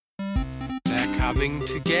Coming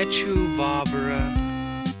to get you, Barbara.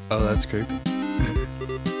 Oh, that's creepy.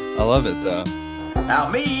 I love it, though. Now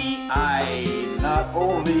me, I not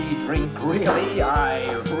only drink really,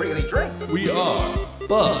 I really drink. We are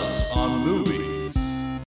Buzzed on Movies.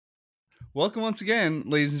 Welcome once again,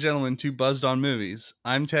 ladies and gentlemen, to Buzzed on Movies.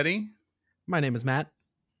 I'm Teddy. My name is Matt.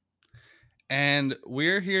 And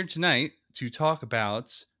we're here tonight to talk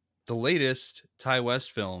about the latest Ty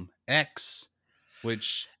West film, X,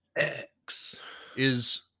 which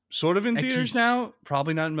is sort of in theaters now.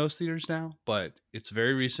 Probably not in most theaters now, but it's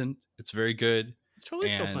very recent. It's very good. It's totally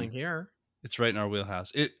still playing here. It's right in our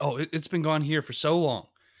wheelhouse. It's been gone here for so long.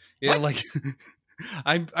 Yeah, What? like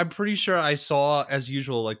I'm pretty sure I saw, as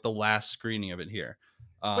usual, like the last screening of it here.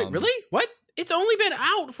 Wait, really? What? It's only been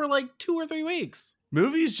out for like 2 or 3 weeks.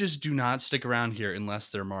 Movies just do not stick around here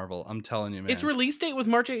unless they're Marvel. I'm telling you, man. Its release date was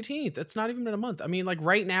March 18th. It's not even been a month. I mean, like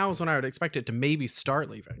right now is when I would expect it to maybe start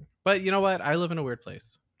leaving. But you know what? I live in a weird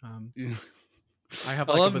place. I have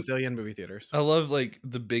like a bazillion movie theaters. I love like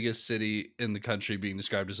the biggest city in the country being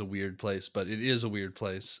described as a weird place, but it is a weird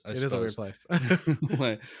place. I suppose. Is a weird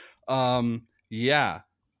place. Yeah.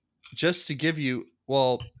 Just to give you,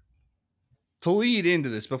 to lead into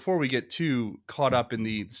this, before we get too caught up in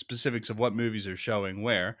the specifics of what movies are showing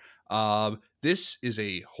where, this is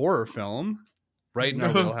a horror film right in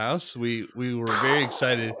our wheelhouse. We were very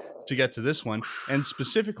excited to get to this one, and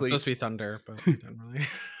specifically, it's supposed to be Thunder, but we didn't really.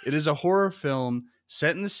 It is a horror film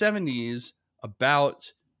set in the 70s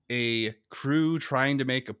about a crew trying to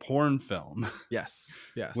make a porn film. Yes.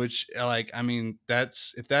 Which, like, I mean,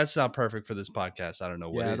 if that's not perfect for this podcast, I don't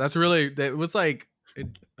know what is. That's really, that was like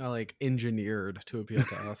engineered to appeal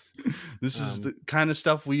to us. This is the kind of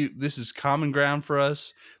stuff this is common ground for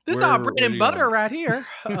us. This is our bread and butter right here.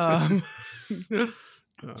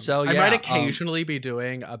 So I might occasionally be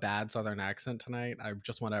doing a bad Southern accent tonight. I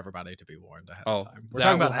just want everybody to be warned ahead of time. We're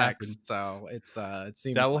talking about X, so it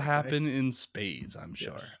seems that will happen in spades, I'm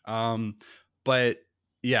sure. Yes. But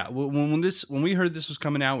yeah, when we heard this was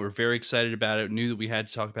coming out, we were very excited about it. Knew that we had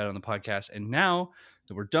to talk about it on the podcast, and now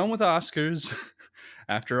that we're done with Oscars,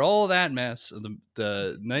 after all that mess,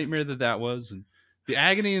 the nightmare that was, and the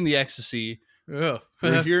agony and the ecstasy, we're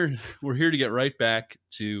here to get right back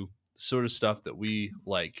to the sort of stuff that we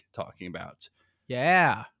like talking about.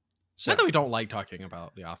 Yeah. So, not that we don't like talking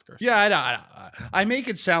about the Oscars. Yeah, I make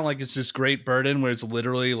it sound like it's this great burden where it's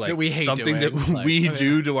literally like we hate something doing. that we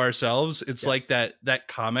do to ourselves. It's like that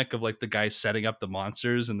comic of like the guy setting up the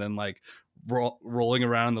monsters and then like rolling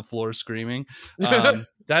around on the floor screaming.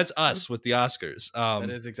 That's us with the Oscars. That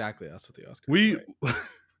is exactly us with the Oscars.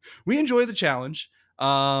 We enjoy the challenge,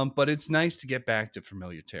 but it's nice to get back to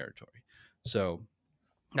familiar territory. So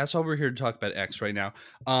that's why we're here to talk about X right now.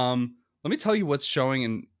 Let me tell you what's showing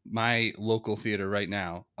in my local theater right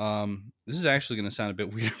now. This is actually going to sound a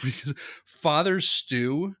bit weird because Father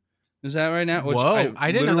Stew is that right now? Whoa,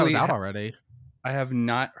 I didn't know that was out already. I have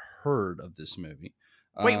not heard of this movie.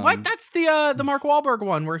 Wait, what? That's the Mark Wahlberg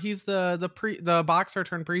one where he's the boxer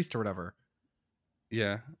turned priest or whatever.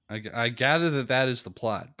 Yeah, I gather that is the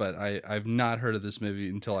plot, but I've not heard of this movie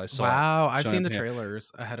until I saw. Wow, I've seen the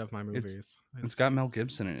trailers ahead of my movies. It's got Mel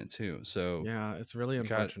Gibson in it too, so yeah, it's really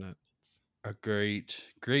unfortunate. A great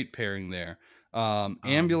pairing there.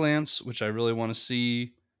 Ambulance, which I really want to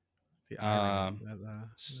see. I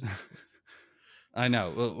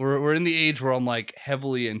know we're in the age where I'm like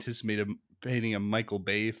heavily anticipating a Michael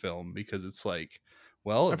Bay film because it's like,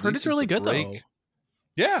 well, I've heard it's really good though.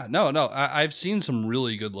 Yeah, no, I've seen some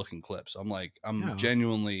really good looking clips. I'm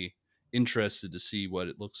genuinely interested to see what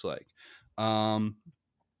it looks like.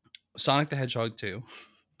 Sonic the Hedgehog 2.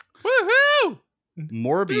 Woohoo!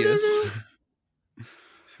 Morbius.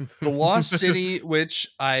 The Lost City, which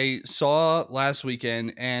I saw last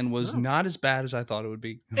weekend and was not as bad as I thought it would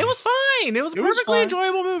be. It was fine. It was a perfectly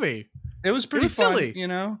enjoyable movie. It was pretty fun, silly.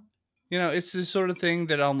 You know, it's this sort of thing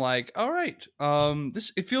that I'm like, all right,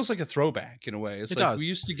 it feels like a throwback in a way. It does. We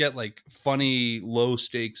used to get like funny, low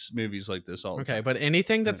stakes movies like this all the time. But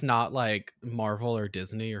anything that's not like Marvel or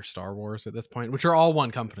Disney or Star Wars at this point, which are all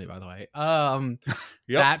one company, by the way,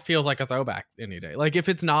 that feels like a throwback any day. Like if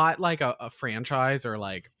it's not like a franchise or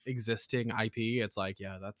like existing IP, it's like,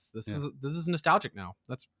 this is nostalgic now.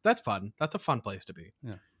 That's fun. That's a fun place to be.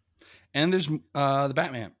 Yeah. And there's the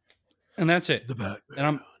Batman, and that's it. The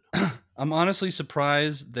Batman. And I'm honestly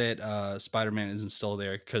surprised that Spider-Man isn't still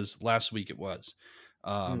there because last week it was.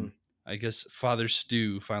 I guess Father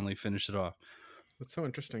Stew finally finished it off. That's so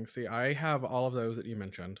interesting. See, I have all of those that you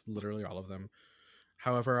mentioned, literally all of them.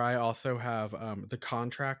 However, I also have The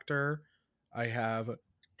Contractor. I have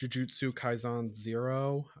Jujutsu Kaisen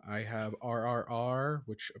 0. I have RRR,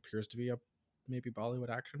 which appears to be a maybe Bollywood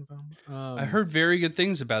action film. I heard very good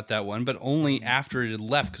things about that one, but only after it had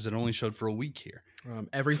left because it only showed for a week here.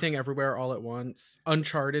 Everything Everywhere All at Once.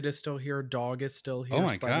 Uncharted is still here. Dog is still here. Oh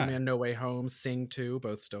my Spider-Man God. No Way Home. Sing 2,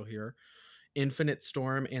 both still here. Infinite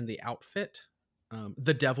Storm and The Outfit.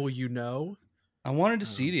 The Devil You Know. I wanted to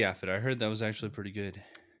see The Outfit. I heard that was actually pretty good.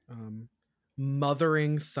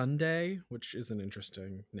 Mothering Sunday, which is an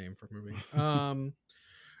interesting name for a movie.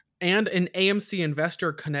 And an AMC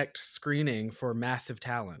Investor Connect screening for Massive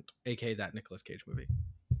Talent, aka that Nicolas Cage movie.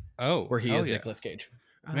 Oh, where he is Nicolas Cage.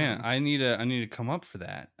 Man, I need to come up for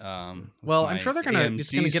that. Well, I'm sure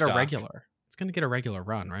it's gonna get a regular. It's gonna get a regular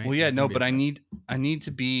run, right? Well, yeah, no, but I need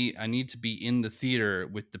to be in the theater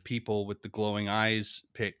with the people with the glowing eyes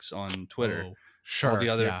pics on Twitter. Oh, sure. All the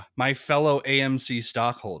other my fellow AMC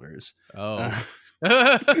stockholders. Oh.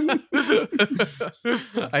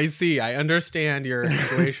 I see. I understand your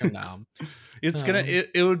situation now. It's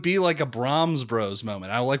it would be like a Brahms Bros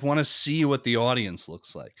moment. I want to see what the audience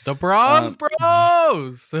looks like. The Brahms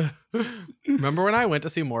Bros. Remember when I went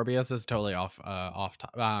to see Morbius? This is totally off.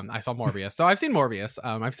 I saw Morbius, so I've seen Morbius.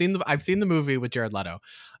 I've seen the movie with Jared Leto.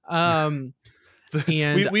 And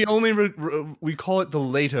we only we call it the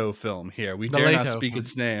Leto film here. We dare not speak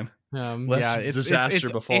its name. It's disaster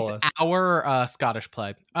befall us. Our Scottish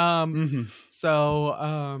play.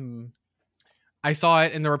 So I saw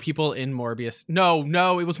it and there were people in Morbius.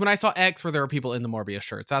 No, it was when I saw X where there were people in the Morbius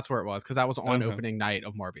shirts. That's where it was, because that was on opening night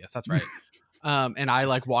of Morbius. That's right. And I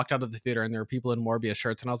walked out of the theater and there were people in Morbius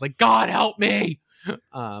shirts and I was like, God help me.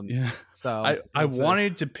 So I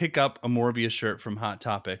wanted to pick up a Morbius shirt from Hot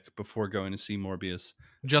Topic before going to see Morbius.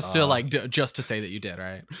 Just to just to say that you did,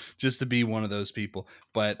 right? Just to be one of those people.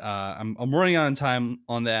 But I'm running out of time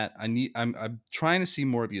on that. I'm trying to see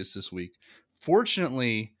Morbius this week.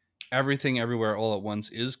 Fortunately, Everything Everywhere All at Once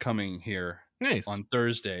is coming here on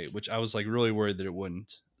Thursday, which I was really worried that it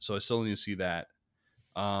wouldn't. So I still need to see that.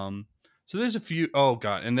 So there's a few. Oh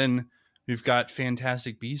God, and then we've got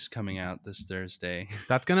Fantastic Beasts coming out this Thursday.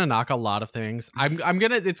 That's gonna knock a lot of things.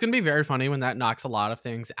 It's gonna be very funny when that knocks a lot of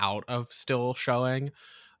things out of still showing,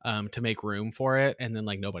 to make room for it, and then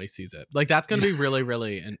nobody sees it. That's gonna be really,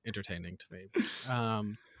 really entertaining to me.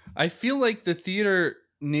 I feel like the theater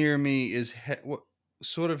near me is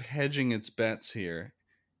sort of hedging its bets here.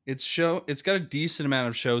 It's got a decent amount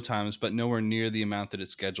of show times, but nowhere near the amount that it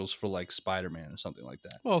schedules for Spider-Man or something like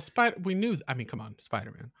that. Well, we knew. I mean, come on,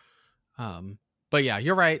 Spider-Man. But yeah,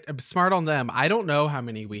 you're right. Smart on them. I don't know how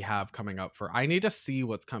many we have coming up for. I need to see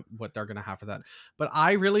what they're gonna have for that. But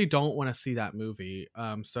I really don't want to see that movie.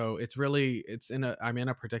 So I'm in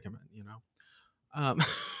a predicament, you know.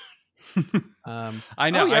 I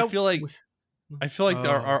know. I feel like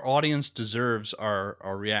our audience deserves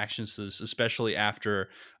our reactions to this, especially after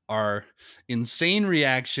our insane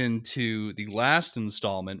reaction to the last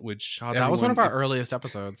installment, which that was one of our earliest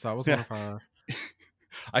episodes. That was one of our.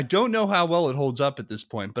 I don't know how well it holds up at this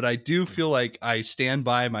point, but I do feel like I stand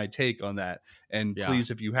by my take on that. And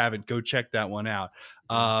please, if you haven't, go check that one out.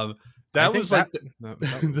 That was that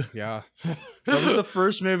was the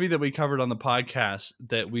first movie that we covered on the podcast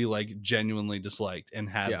that we genuinely disliked and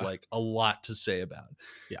had a lot to say about.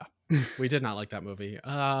 Yeah, we did not like that movie.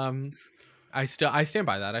 I stand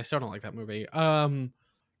by that. I still don't like that movie. So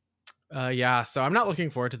I'm not looking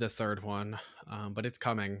forward to this third one, but it's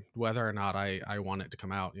coming whether or not I want it to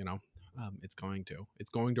come out. It's going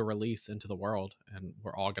to release into the world, and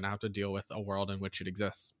we're all gonna have to deal with a world in which it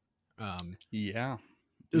exists.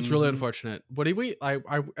 It's really unfortunate. What do we?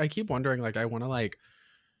 I keep wondering. I want to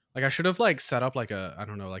I should have set up I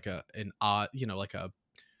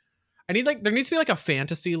need there needs to be a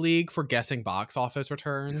fantasy league for guessing box office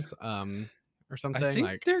returns, or something. I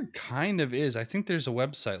think there kind of is. I think there's a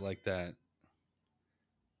website like that.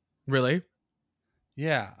 Really?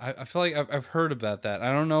 Yeah, I feel like I've heard about that.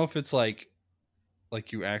 I don't know if it's like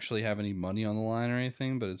you actually have any money on the line or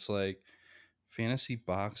anything, but it's fantasy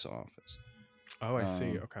box office. Oh, I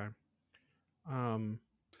see. Okay.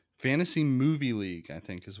 Fantasy Movie League, I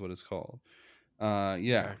think, is what it's called.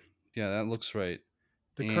 Yeah, that looks right.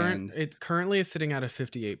 It currently is sitting at a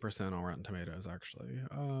 58% on Rotten Tomatoes, actually,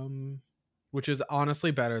 which is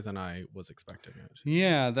honestly better than I was expecting it.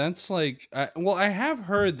 Yeah, that's I have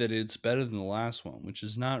heard that it's better than the last one, which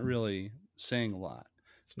is not really saying a lot.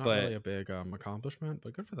 It's not really a big accomplishment,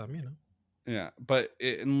 but good for them, Yeah, but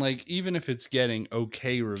even if it's getting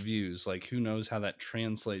okay reviews, who knows how that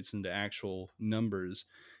translates into actual numbers,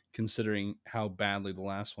 considering how badly the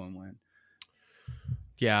last one went.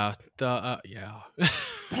 Yeah,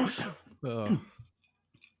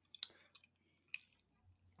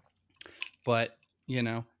 But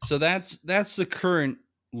so that's the current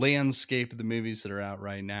landscape of the movies that are out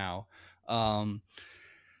right now.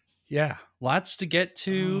 Yeah, lots to get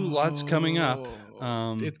to, lots coming up.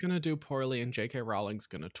 It's gonna do poorly, and J.K. Rowling's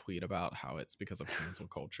gonna tweet about how it's because of cancel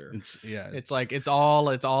culture. It's like it's all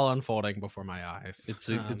unfolding before my eyes. It's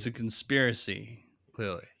a conspiracy,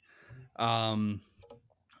 clearly.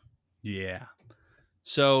 Yeah.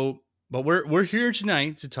 So, but we're here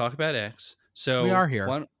tonight to talk about X. So we are here.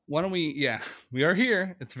 Why don't we? Yeah, we are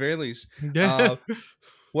here at the very least.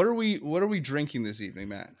 What are we drinking this evening,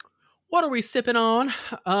 Matt? What are we sipping on?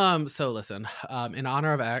 So listen, in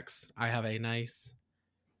honor of X, I have a nice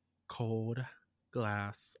cold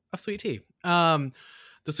glass of sweet tea. The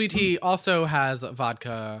sweet tea also has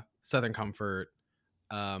vodka, Southern Comfort,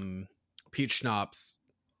 peach schnapps,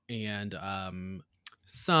 and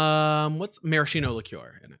some maraschino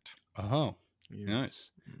liqueur in it. Oh, yes.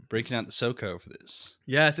 Nice. Breaking out the SoCo for this.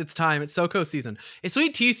 Yes, it's time. It's SoCo season. It's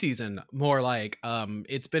sweet tea season, more like.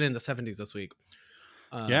 It's been in the 70s this week.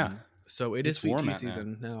 Yeah. So it's sweet tea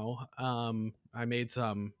season now. I made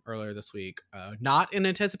some earlier this week. Not in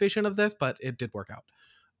anticipation of this, but it did work out.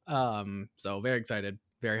 So very excited.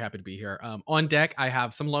 Very happy to be here. On deck, I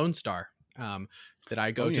have some Lone Star. That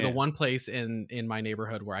I go to the one place in my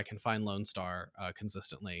neighborhood where I can find Lone Star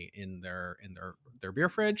consistently in their beer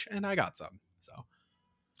fridge, and I got some. So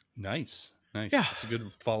nice. Yeah, that's a good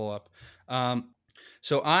follow up.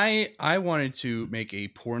 So I wanted to make a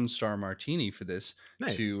porn star martini for this.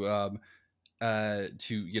 Nice. to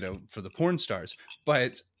for the porn stars,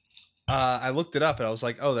 but I looked it up and I was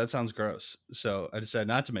like, oh, that sounds gross. So I decided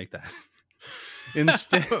not to make that.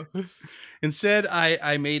 Instead,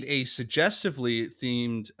 I made a suggestively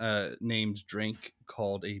themed named drink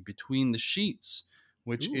called a Between the Sheets,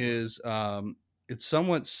 which is it's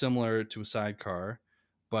somewhat similar to a sidecar,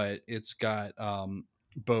 but it's got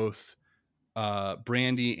both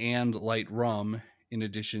brandy and light rum in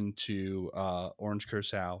addition to orange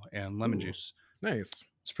curacao and lemon juice. Nice.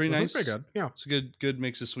 It's pretty nice. Pretty good. Yeah, it's a good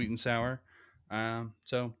mix of sweet and sour.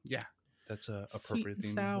 So yeah, that's a appropriate sweet and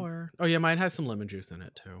theme. Sour. Oh yeah, mine has some lemon juice in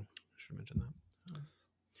it too. I should mention that.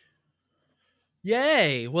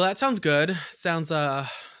 Yay! Well, that sounds good. Sounds the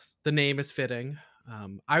name is fitting.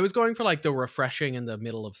 I was going for like the refreshing in the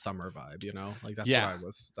middle of summer vibe, like that's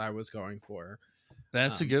what I was going for.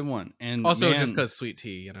 That's a good one, and also just because sweet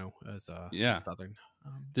tea, is southern.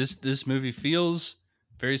 This movie feels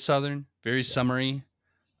very southern, very summery.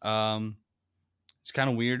 It's kind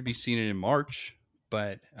of weird to be seeing it in March,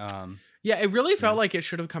 but yeah, it really felt like it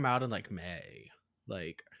should have come out in like May,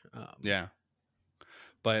 but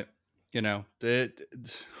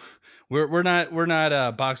we're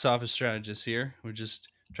not box office strategists here. We're just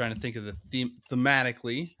trying to think of the theme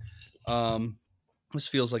thematically. This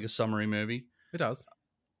feels like a summery movie. It does.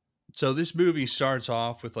 So this movie starts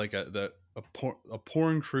off with like a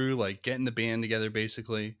porn crew like getting the band together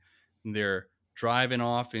basically. And they're driving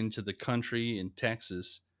off into the country in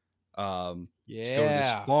Texas to go to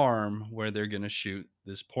this farm where they're gonna shoot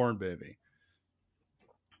this porn movie.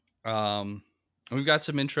 We've got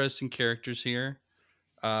some interesting characters here.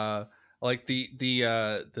 Like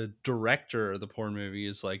the director of the porn movie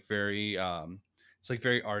is like very it's like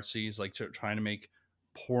very artsy. He's like trying to make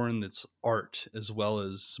porn that's art as well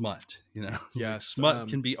as smut. Yes, smut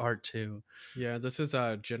can be art too. Yeah, this is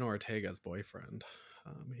Jenna Ortega's boyfriend.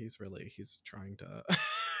 He's trying to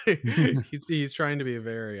he's trying to be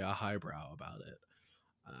very highbrow about it,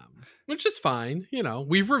 which is fine.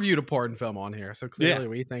 We've reviewed a porn film on here, so clearly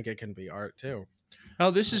we think it can be art too. Now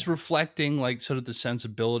this is reflecting like sort of the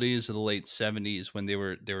sensibilities of the late 70s when they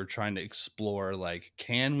were trying to explore like,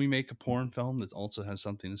 can we make a porn film that also has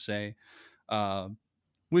something to say,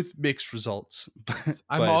 with mixed results.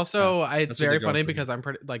 I'm also it's very funny because I'm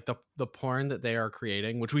pretty like the porn that they are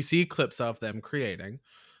creating, which we see clips of them creating.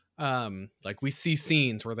 Like we see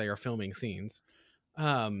scenes where they are filming scenes.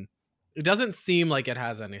 It doesn't seem like it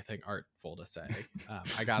has anything artful to say.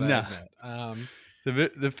 I gotta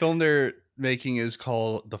admit. The film they're making is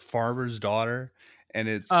called The Farmer's Daughter, and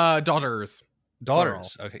it's daughters. Plural.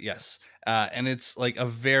 Okay, yes. And it's like a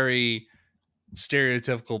very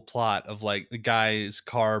stereotypical plot of like the guy's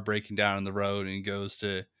car breaking down on the road and he goes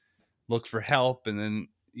to look for help, and then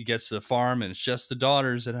he gets to the farm and it's just the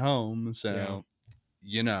daughters at home. So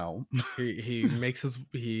he makes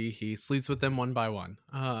he sleeps with them one by one,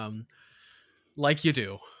 like you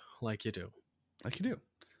do.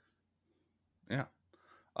 Yeah.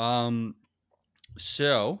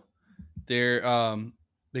 So they go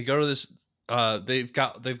to this they've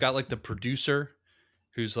got like the producer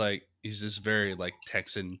who's like, he's this very like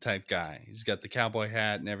Texan type guy. He's got the cowboy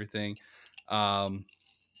hat and everything. Got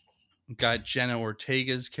Jenna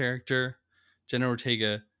Ortega's character Jenna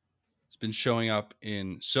Ortega has been showing up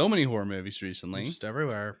in so many horror movies recently. Just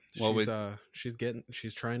everywhere. Well,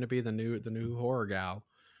 She's trying to be the new horror gal.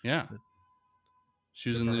 Yeah. She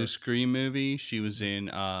was Good in for the new her. Scream movie. She was in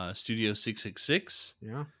Studio 666,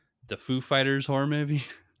 Yeah. the Foo Fighters horror movie.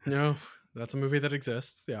 No, that's a movie that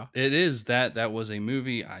exists. Yeah. It is that was a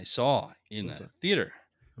movie I saw in a Was it? theater.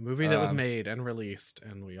 A movie that was Um, made and released,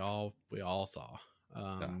 and we all saw.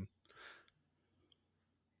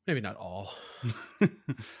 Maybe not all.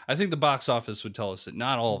 I think the box office would tell us that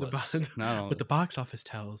not all The of bo- us. Not all. But the box office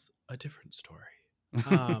tells a different story.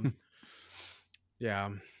 Yeah.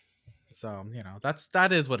 So,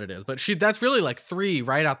 that is what it is. But that's really like 3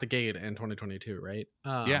 right out the gate in 2022, right?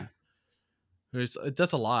 Yeah.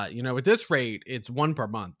 That's a lot. With this rate, it's 1 per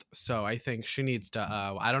month. So I think she needs to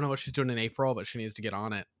I don't know what she's doing in April, but she needs to get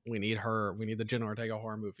on it. We need the Jenna Ortega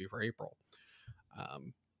horror movie for April.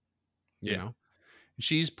 You know.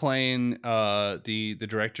 She's playing the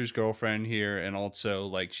director's girlfriend here, and also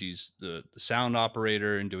like she's the sound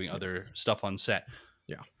operator and doing other stuff on set.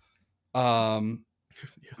 Yeah.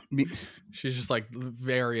 She's just like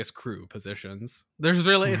various crew positions.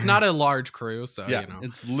 It's not a large crew, so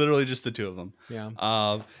it's literally just the two of them. Yeah.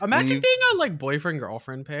 Imagine being a like boyfriend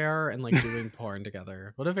girlfriend pair and like doing porn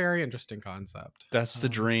together. What a very interesting concept. That's the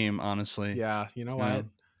dream, honestly. Yeah, you know what?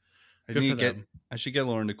 I should get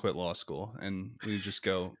Lauren to quit law school, and we just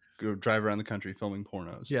go drive around the country filming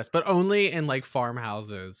pornos. Yes, but only in like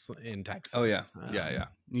farmhouses in Texas. Oh yeah, yeah.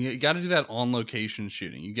 You got to do that on location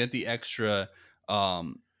shooting. You get the extra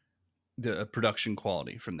the production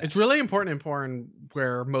quality from that. It's really important in porn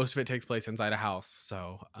where most of it takes place inside a house.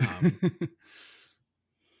 So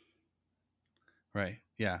right,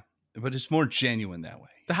 yeah, but it's more genuine that way.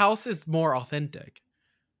 The house is more authentic.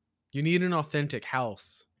 You need an authentic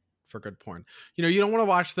house for good porn. You don't want to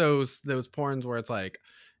watch those porns where it's like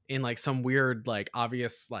in like some weird like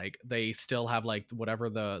obvious like they still have like whatever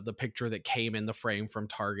the picture that came in the frame from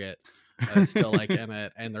Target still like in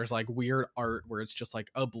it, and there's like weird art where it's just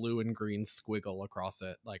like a blue and green squiggle across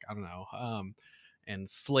it, like I don't know, and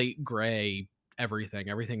slate gray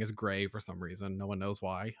everything is gray for some reason, no one knows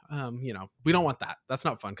why. We don't want that. That's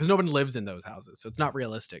not fun because no one lives in those houses, so it's not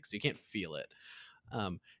realistic, so you can't feel it.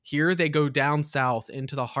 Here they go down south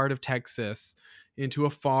into the heart of Texas, into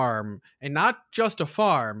a farm, and not just a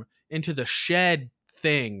farm, into the shed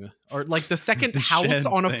thing, or like the second house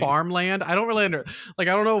on a farmland. I don't really I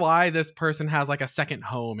don't know why this person has like a second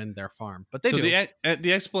home in their farm, but they do.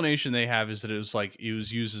 The explanation they have is that it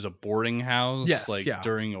was used as a boarding house,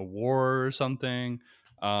 during a war or something.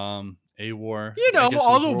 A war.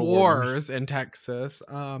 All the wars in Texas.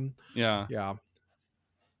 Yeah.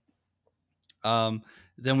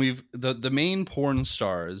 Then we've the main porn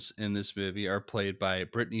stars in this movie are played by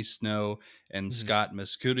Brittany Snow and Scott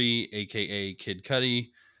Mescudi, aka Kid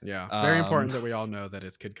Cudi. Yeah, very important that we all know that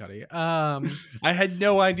it's Kid Cudi. I had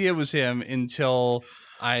no idea it was him until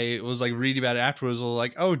I was like reading about it afterwards. I was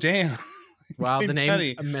like, oh damn! Wow, the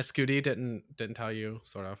name Mescudi didn't tell you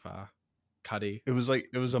sort of Cudi. It was a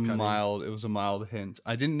mild hint.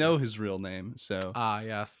 I didn't know his real name, so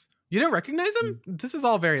yes. You don't recognize him? This is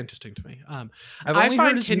all very interesting to me. I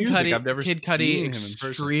find Kid Cudi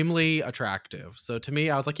extremely attractive. So to me,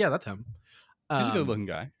 I was like, yeah, that's him. He's a good-looking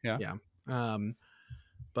guy. Yeah.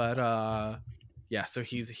 Yeah. So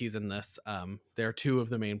he's in this. They're 2 of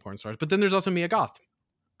the main porn stars, but then there's also Mia Goth.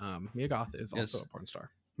 Mia Goth is also a porn star.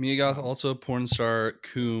 Mia Goth, also a porn star,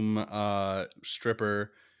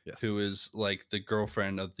 stripper, who is like the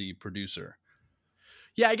girlfriend of the producer.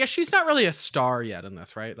 Yeah, I guess she's not really a star yet in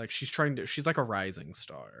this, right? Like she's like a rising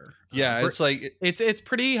star. Yeah, it's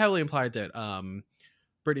pretty heavily implied that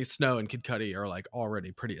Brittany Snow and Kid Cudi are like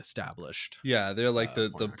already pretty established. Yeah, they're like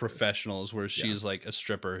the professionals, where she's like a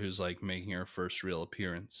stripper who's like making her first real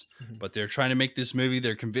appearance. Mm-hmm. But they're trying to make this movie.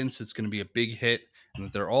 They're convinced it's going to be a big hit and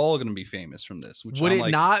that they're all going to be famous from this. Would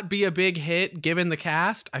it not be a big hit given the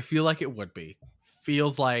cast? I feel like it would be.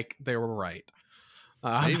 Feels like they were right.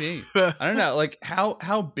 Maybe. I don't know. Like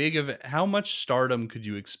how big of it, how much stardom could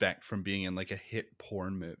you expect from being in like a hit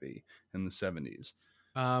porn movie in the 70s?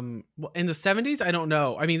 Well, in the 70s, I don't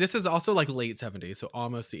know. I mean, this is also like late 70s, so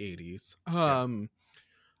almost the 80s.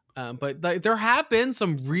 But there have been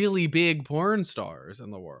some really big porn stars in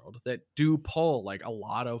the world that do pull like a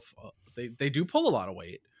lot of they do pull a lot of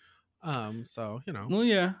weight. So, Well,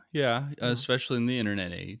 yeah. Especially in the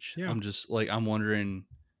internet age. Yeah. I'm wondering.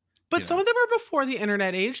 But some of them are before the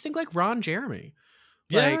internet age. Think like Ron Jeremy.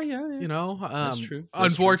 Yeah. That's true.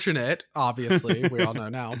 Unfortunate, obviously, we all know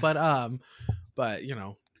now. But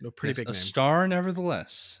pretty big name. Star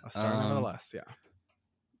nevertheless. A star nevertheless, yeah.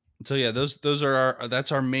 So yeah, those are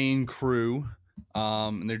that's our main crew.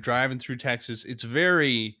 And they're driving through Texas. It's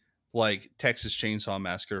very like Texas Chainsaw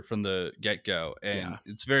Massacre from the get-go, and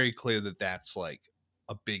it's very clear that that's like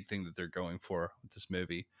a big thing that they're going for with this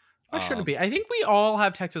movie. Why shouldn't it be? I think we all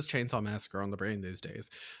have Texas Chainsaw Massacre on the brain these days.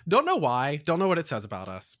 Don't know why. Don't know what it says about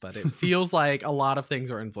us, but it feels like a lot of things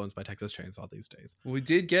are influenced by Texas Chainsaw these days. We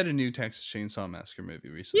did get a new Texas Chainsaw Massacre movie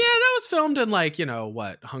recently. Yeah, that was filmed in like,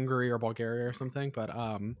 Hungary or Bulgaria or something. But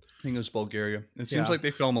I think it was Bulgaria. It seems like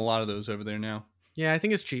they film a lot of those over there now. Yeah, I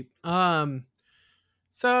think it's cheap.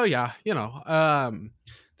 So yeah,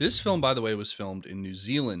 this film, by the way, was filmed in New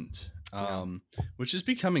Zealand. Which is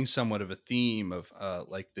becoming somewhat of a theme of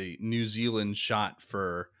like the New Zealand shot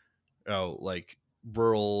for like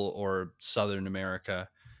rural or Southern America.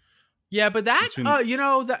 Yeah, but that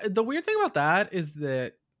the weird thing about that is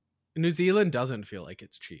that New Zealand doesn't feel like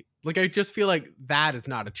it's cheap. Like I just feel like that is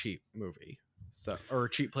not a cheap movie. Or a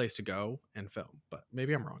cheap place to go and film, but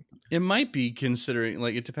maybe I'm wrong. It might be, considering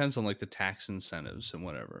like it depends on like the tax incentives and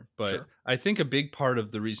whatever. But sure. I think a big part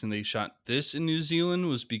of the reason they shot this in New Zealand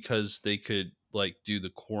was because they could like do the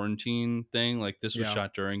quarantine thing. Like this was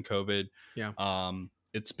shot during COVID. Yeah.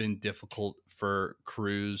 It's been difficult for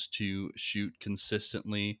crews to shoot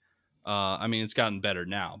consistently. I mean, it's gotten better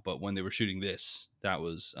now, but when they were shooting this, that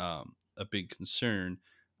was a big concern.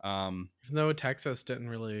 Even though Texas didn't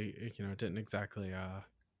really,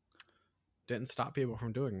 didn't stop people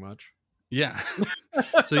from doing much. Yeah.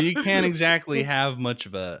 So you can't exactly have much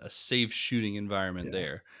of a safe shooting environment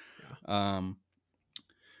there. Yeah.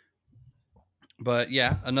 But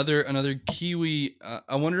yeah, another Kiwi.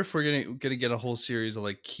 I wonder if we're gonna get a whole series of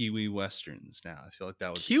like Kiwi westerns now. I feel like that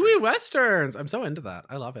would Kiwi westerns. I'm so into that.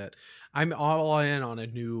 I love it. I'm all in on a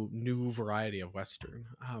new variety of western.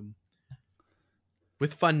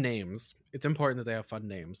 With fun names. It's important that they have fun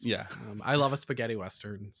names. Yeah. I love a spaghetti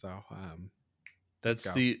western, so that's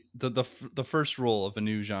the first rule of a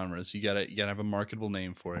new genre is you gotta have a marketable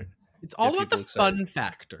name for it. It's all about the fun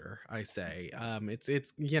factor, I say.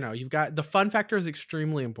 It's you've got the fun factor is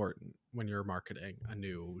extremely important when you're marketing a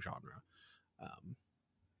new genre.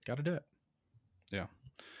 Got to do it. Yeah.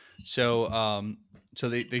 So so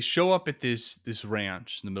they show up at this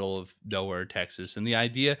ranch in the middle of nowhere, Texas, and the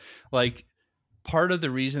idea, like, part of the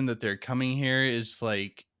reason that they're coming here is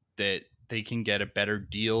like that they can get a better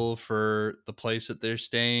deal for the place that they're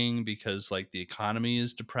staying because like the economy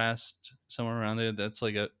is depressed somewhere around there. That's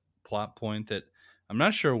like a plot point that I'm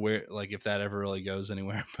not sure where, like, if that ever really goes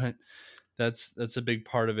anywhere, but that's a big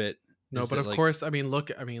part of it. No, but of course, I mean, look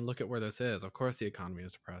at where this is. Of course, the economy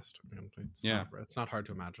is depressed. I mean, it's not hard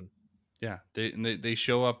to imagine. Yeah, they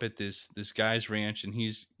show up at this guy's ranch, and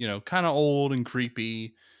he's kind of old and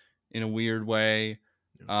creepy in a weird way.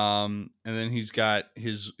 And then he's got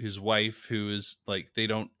his wife, who is like, they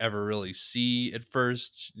don't ever really see at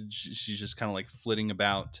first. She's just kind of like flitting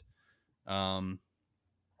about,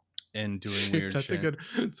 and doing weird shit.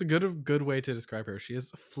 It's a good way to describe her. She is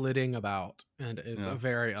flitting about and is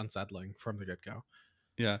very unsettling from the get-go.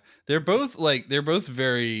 Yeah, they're both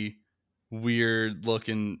very weird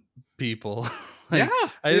looking people. Like, yeah,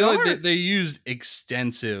 I feel like they used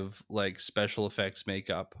extensive like special effects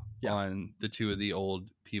makeup on the two of the old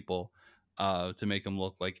people to make them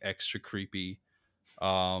look like extra creepy.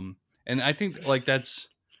 And I think like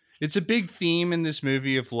it's a big theme in this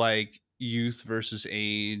movie of like youth versus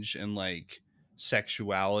age and like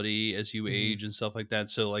sexuality as you age and stuff like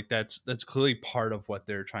that. So like that's clearly part of what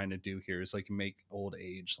they're trying to do here, is like make old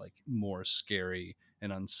age like more scary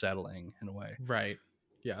and unsettling in a way. Right.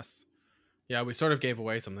 Yes. Yeah, we sort of gave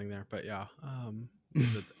away something there, but yeah.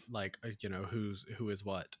 Like, who is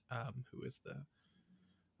what? Who is the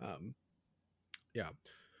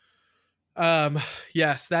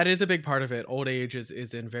yes, that is a big part of it. Old age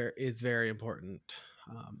is very important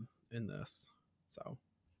in this.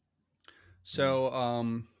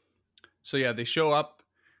 So yeah, they show up,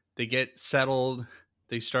 they get settled,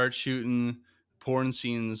 they start shooting porn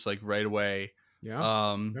scenes like right away.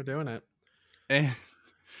 Yeah. They're doing it. And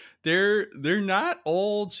they're not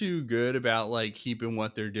all too good about like keeping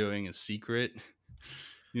what they're doing a secret.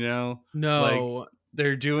 No. Like,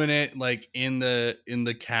 they're doing it like in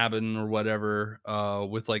the cabin or whatever,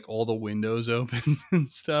 with like all the windows open and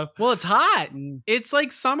stuff. Well, it's hot. It's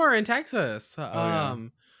like summer in Texas.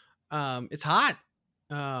 It's hot.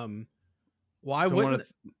 Why wouldn't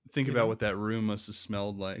think about what that room must have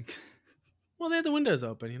smelled like? Well, they had the windows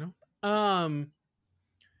open,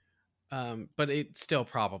 but it still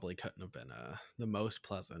probably couldn't have been the most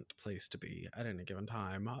pleasant place to be at any given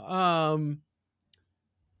time.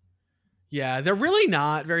 Yeah, they're really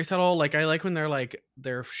not very subtle. Like, I like when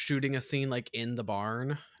they're shooting a scene like in the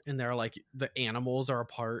barn and they're like the animals are a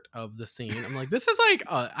part of the scene. I'm like, this is like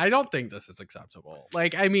I don't think this is acceptable.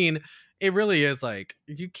 Like, I mean, it really is like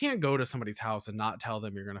you can't go to somebody's house and not tell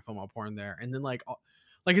them you're gonna film a porn there, and then like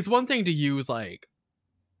it's one thing to use like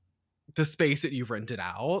the space that you've rented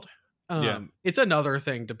out. It's another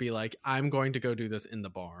thing to be like, I'm going to go do this in the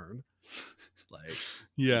barn. Like,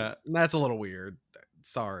 yeah, that's a little weird.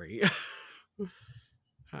 Sorry.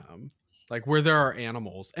 Like where there are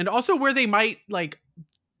animals, and also where they might like,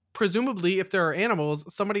 presumably if there are animals,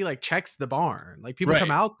 somebody like checks the barn, like people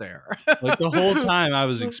come out there. Like the whole time I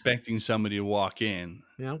was expecting somebody to walk in.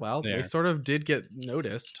 Yeah, well, they sort of did get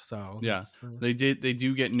noticed, so yeah, they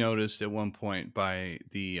do get noticed at one point by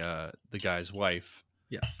the guy's wife.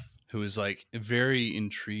 Yes, who is like very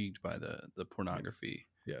intrigued by the pornography.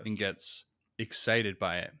 Yes. And gets excited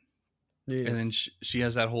by it. Yes. And then she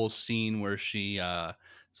has that whole scene where she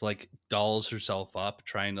like dolls herself up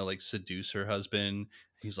trying to like seduce her husband.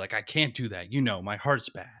 He's like, I can't do that, my heart's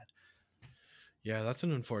bad. Yeah, that's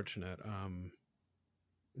an unfortunate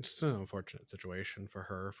just an unfortunate situation for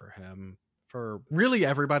her, for him, for really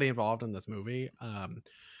everybody involved in this movie.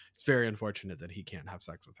 It's very unfortunate that he can't have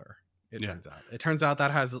sex with her. It turns out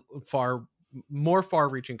that has more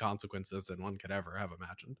far-reaching consequences than one could ever have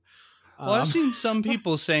imagined. Well, I've seen some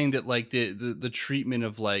people saying that like the treatment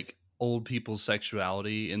of like old people's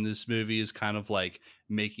sexuality in this movie is kind of like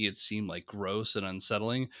making it seem like gross and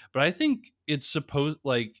unsettling. But I think it's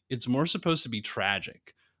more supposed to be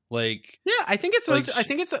tragic. Like, yeah, I think it's supposed to, I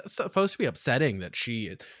think it's supposed to be upsetting that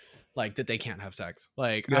she like that they can't have sex.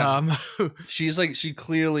 Like, she's like, she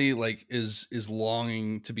clearly like is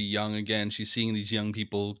longing to be young again. She's seeing these young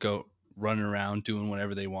people go running around doing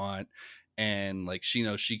whatever they want. And like, she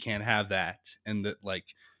knows she can't have that. And that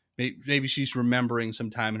like, maybe she's remembering some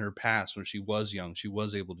time in her past when she was young, she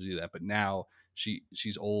was able to do that. But now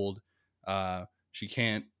she's old. She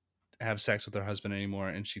can't have sex with her husband anymore.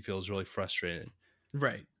 And she feels really frustrated.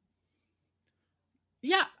 Right.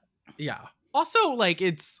 Yeah. Yeah. Also, like,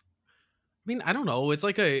 it's I don't know. It's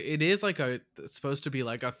supposed to be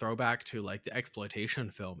like a throwback to like the exploitation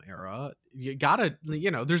film era. You gotta,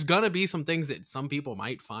 there's gonna be some things that some people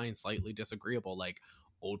might find slightly disagreeable, like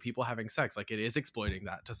old people having sex. Like, it is exploiting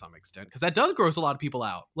that to some extent, because that does gross a lot of people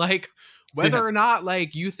out. Like, whether or not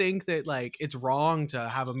like you think that like it's wrong to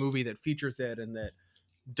have a movie that features it, and that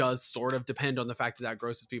does sort of depend on the fact that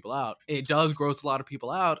grosses people out. It does gross a lot of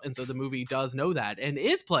people out, and so the movie does know that and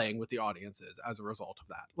is playing with the audiences as a result of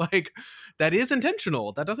that. Like, that is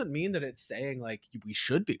intentional. That doesn't mean that it's saying like we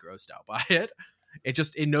should be grossed out by it.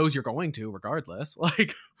 It knows you're going to regardless.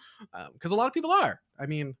 Like, because a lot of people are.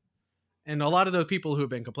 And a lot of those people who have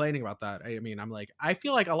been complaining about that, I'm like, I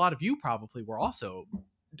feel like a lot of you probably were also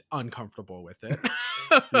uncomfortable with it.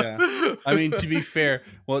 Yeah, to be fair,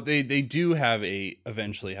 well, they do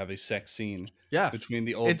eventually have a sex scene. Yes, between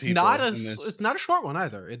the old it's people. It's not a short one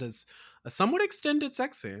either. It is a somewhat extended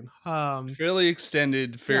sex scene. Fairly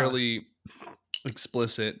extended, fairly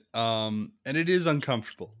explicit. And it is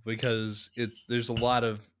uncomfortable because there's a lot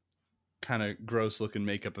of kind of gross looking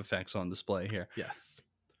makeup effects on display here. Yes,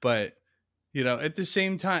 but at the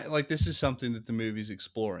same time, like, this is something that the movie's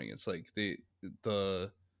exploring. It's like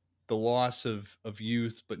the loss of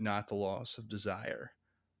youth, but not the loss of desire,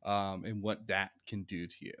 and what that can do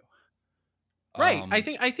to you. Right.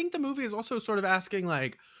 I think the movie is also sort of asking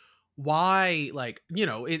like, why, like,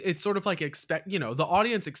 it's sort of like the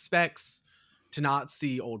audience expects to not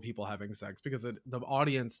see old people having sex, because the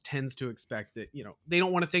audience tends to expect that, they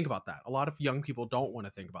don't want to think about that. A lot of young people don't want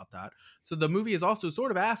to think about that. So the movie is also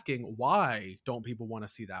sort of asking, why don't people want to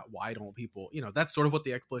see that? Why don't people, that's sort of what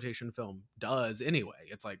the exploitation film does anyway.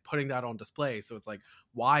 It's like putting that on display. So it's like,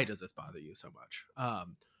 why does this bother you so much?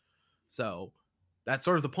 So that's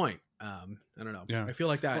sort of the point. I don't know. Yeah. I feel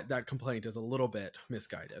like that complaint is a little bit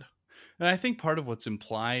misguided. And I think part of what's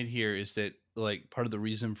implied here is that, like, part of the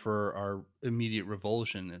reason for our immediate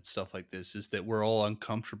revulsion and stuff like this is that we're all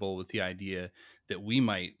uncomfortable with the idea that we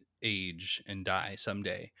might age and die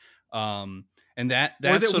someday. And that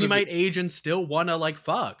we might age and still want to like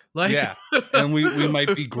fuck. Like, yeah. And we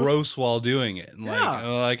might be gross while doing it. And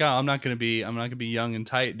I'm not going to be young and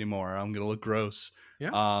tight anymore. I'm going to look gross.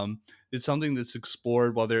 Yeah. It's something that's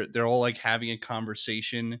explored while they're all like having a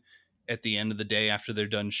conversation at the end of the day after they're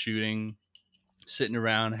done shooting, sitting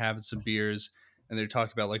around having some beers, and they're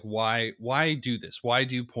talking about like, why do this? Why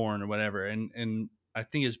do porn or whatever? And I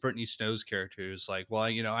think it's Brittany Snow's character is like, well,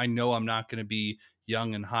 I know I'm not going to be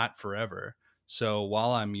young and hot forever. So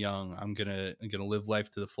while I'm young, I'm gonna live life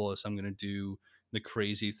to the fullest. I'm gonna do the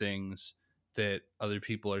crazy things that other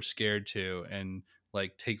people are scared to, and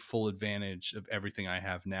like take full advantage of everything I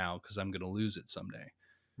have now, because I'm gonna lose it someday.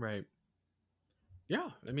 Right. Yeah,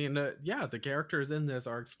 I mean, yeah, the characters in this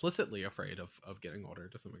are explicitly afraid of getting older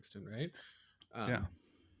to some extent, right? Yeah.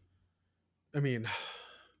 I mean,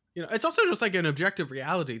 it's also just like an objective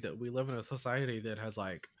reality that we live in a society that has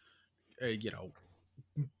like,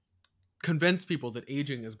 convinced people that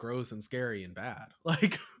aging is gross and scary and bad.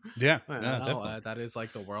 Like, Yeah, I don't no, know, definitely. that is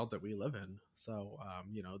like the world that we live in. So,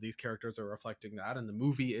 these characters are reflecting that, and the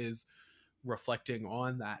movie is reflecting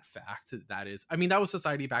on that fact. That is, I mean, that was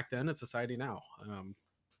society back then. It's society now.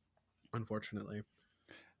 Unfortunately.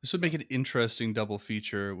 This would make an interesting double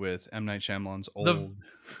feature with M. Night Shyamalan's The-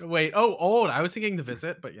 Old. Old. I was thinking The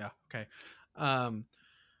Visit, but yeah, okay.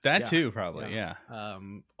 That yeah, too, probably, yeah.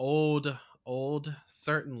 Old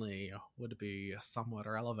certainly would be somewhat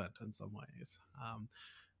irrelevant in some ways.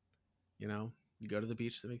 You go to the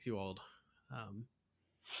beach that makes you old.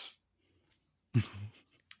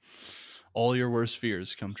 All your worst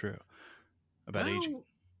fears come true about aging.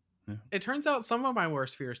 Yeah. It turns out some of my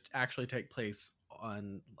worst fears actually take place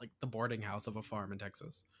on like the boarding house of a farm in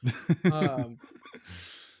Texas.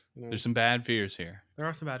 There's some bad fears here. There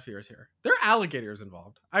are some bad fears here. There are alligators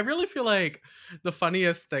involved. I really feel like the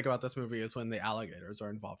funniest thing about this movie is when the alligators are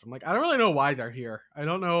involved. I'm like, I don't really know why they're here. I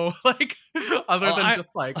don't know, like, other than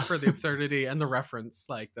just like for the absurdity and the reference.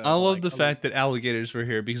 Like, I love the fact that alligators were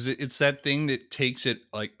here because it's that thing that takes it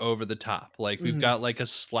like over the top. Like we've got like a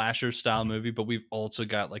slasher style movie, but we've also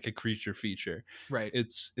got like a creature feature. Right.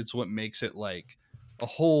 It's what makes it like a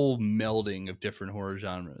whole melding of different horror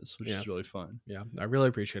genres, which is really fun. Yeah, I really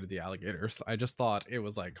appreciated the alligators. I just thought it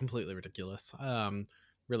was like completely ridiculous.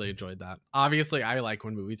 Really enjoyed that. Obviously, I like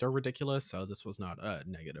when movies are ridiculous, so this was not a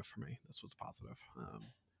negative for me. This was a positive.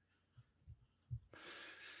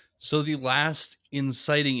 So the last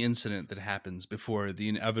inciting incident that happens before the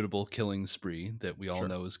inevitable killing spree that we all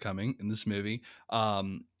know is coming in this movie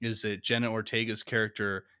is that Jenna Ortega's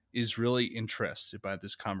character is really interested by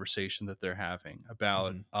this conversation that they're having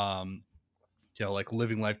about, like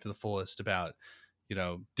living life to the fullest, about,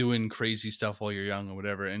 doing crazy stuff while you're young or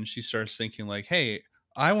whatever. And she starts thinking like, hey,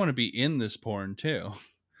 I want to be in this porn too.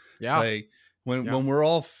 Yeah. Like when we're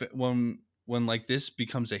all, when like this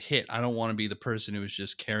becomes a hit, I don't want to be the person who is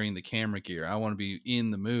just carrying the camera gear. I want to be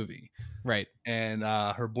in the movie. Right. And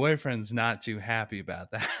her boyfriend's not too happy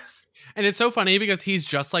about that. And it's so funny because he's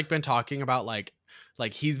just like been talking about like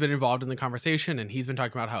he's been involved in the conversation and he's been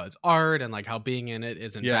talking about how it's art and like how being in it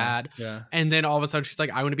isn't bad. Yeah. And then all of a sudden she's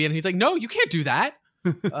like, I want to be in. And he's like, no, you can't do that.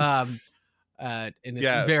 And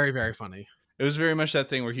it's very, very funny. It was very much that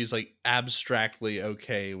thing where he's like abstractly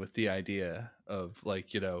okay with the idea of like,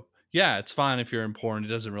 it's fine if you're in porn.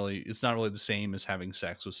 It's not really the same as having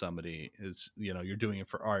sex with somebody. It's, you're doing it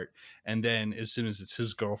for art. And then as soon as it's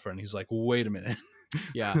his girlfriend, he's like, wait a minute.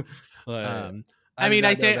 Yeah. Like, I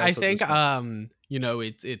think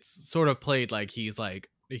it's sort of played like he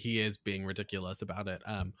is being ridiculous about it.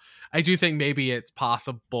 I do think maybe it's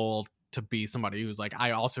possible to be somebody who's like,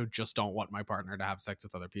 I also just don't want my partner to have sex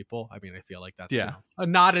with other people. I mean, I feel like that's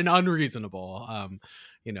not an unreasonable,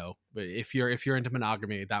 but if you're into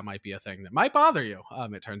monogamy, that might be a thing that might bother you.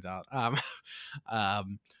 It turns out,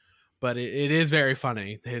 but it is very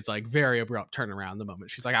funny. His like very abrupt turnaround the moment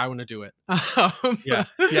she's like, I want to do it.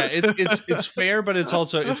 It's fair, but it's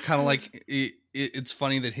also, it's kind of like, it's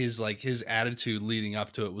funny that his attitude leading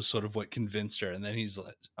up to it was sort of what convinced her. And then he's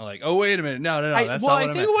like, oh, wait a minute. No. That's not what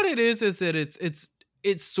I think what it is that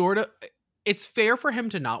it's sort of, it's fair for him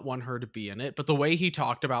to not want her to be in it. But the way he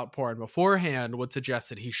talked about porn beforehand would suggest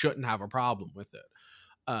that he shouldn't have a problem with it.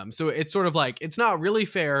 So it's sort of like, it's not really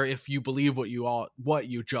fair if you believe what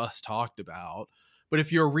you just talked about, but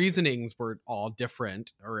if your reasonings were all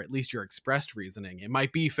different, or at least your expressed reasoning, it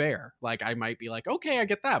might be fair. Like I might be like, okay, I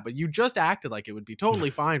get that, but you just acted like it would be totally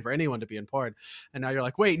fine for anyone to be in porn, and now you're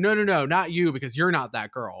like, wait, no, not you, because you're not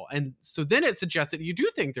that girl. And so then it suggests that you do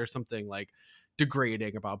think there's something like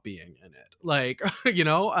degrading about being in it, like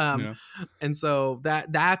and so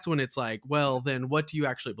that's when it's like, well, then what do you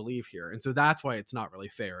actually believe here? And so that's why it's not really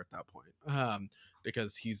fair at that point,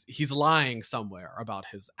 because he's lying somewhere about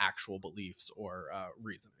his actual beliefs or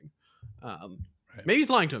reasoning. Maybe he's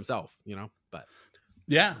lying to himself, but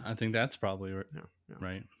I think that's probably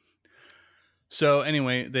right. So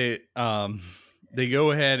anyway, they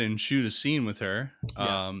go ahead and shoot a scene with her.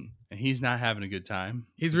 And he's not having a good time.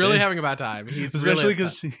 He's really having a and he's especially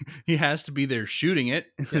because he has to be there shooting it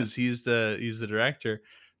because he's the director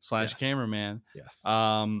 / cameraman. Yes.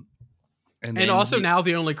 And also now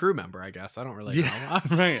the only crew member, I guess. I don't really know.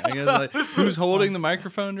 Right. I guess like, who's holding the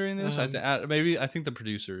microphone during this? I think the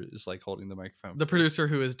producer is like holding the microphone. The producer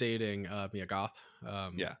who is dating Mia Goth.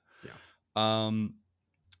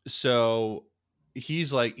 So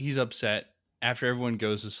he's upset after everyone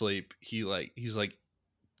goes to sleep. He's like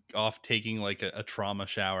off taking like a trauma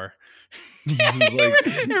shower. Yeah,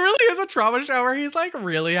 it really is a trauma shower. He's like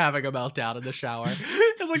really having a meltdown in the shower.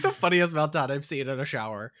 It's like the funniest meltdown I've seen in a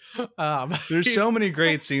shower. There's so many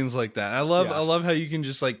great scenes like that. I love how you can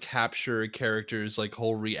just like capture a character's like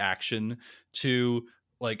whole reaction to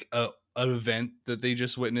like an event that they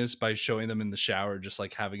just witnessed by showing them in the shower just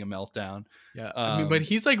like having a meltdown. Yeah, I mean, but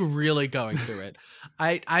he's like really going through it.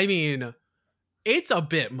 I mean, it's a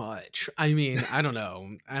bit much. I mean, I don't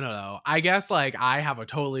know. I guess like I have a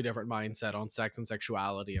totally different mindset on sex and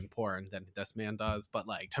sexuality and porn than this man does. But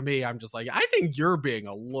like to me, I'm just like, I think you're being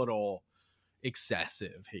a little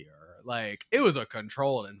excessive here. Like it was a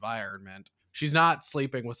controlled environment. She's not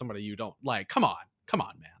sleeping with somebody you don't like. Come on,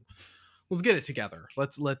 man. Let's get it together.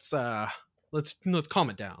 Let's calm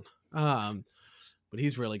it down. But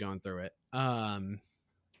he's really going through it.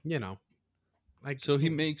 You know, like so he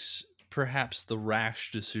makes perhaps the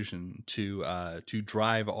rash decision to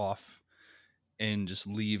drive off and just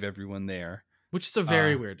leave everyone there, which is a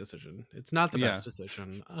very weird decision. It's not the best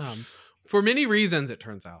decision for many reasons, it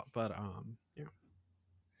turns out, but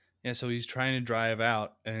yeah, so he's trying to drive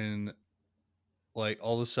out, and like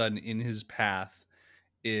all of a sudden in his path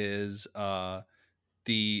is the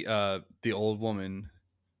old woman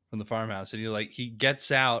from the farmhouse, and he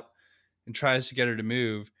gets out and tries to get her to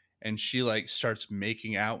move, and she like starts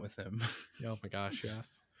making out with him. Oh my gosh,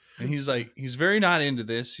 yes. And he's very not into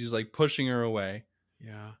this. He's like pushing her away.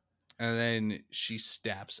 Yeah. And then she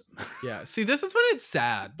stabs him. Yeah. See, this is when it's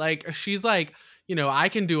sad. Like she's like, I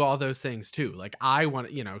can do all those things too. Like I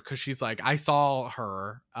want, because she's like, I saw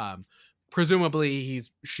her. Presumably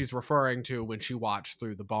she's referring to when she watched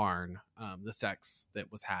through the barn, the sex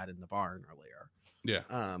that was had in the barn earlier.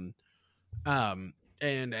 Yeah.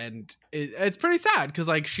 And it's pretty sad because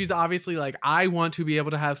like she's obviously like, I want to be able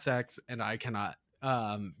to have sex and I cannot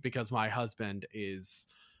because my husband is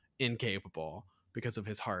incapable because of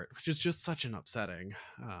his heart, which is just such an upsetting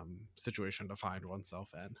situation to find oneself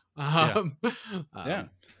in. Yeah.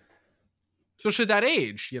 So should that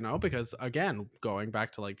age, because again, going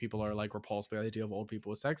back to like people are like repulsed by the idea of old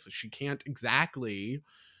people with sex, she can't exactly,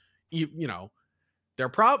 their their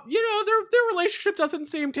relationship doesn't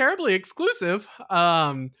seem terribly exclusive based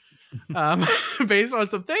on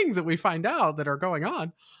some things that we find out that are going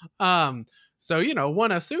on. So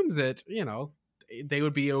one assumes that they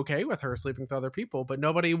would be okay with her sleeping with other people, but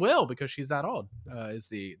nobody will because she's that old, is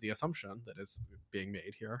the assumption that is being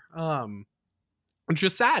made here. It's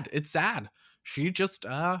just sad. It's sad. She just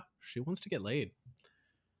she wants to get laid.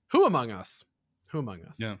 Who among us?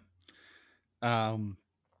 Yeah.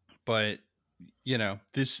 But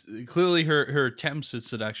this clearly her attempts at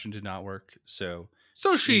seduction did not work. So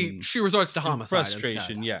she resorts to homicide.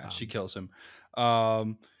 Frustration. Instead. She kills him.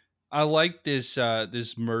 I like this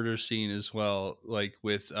murder scene as well. Like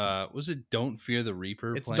with was it Don't Fear the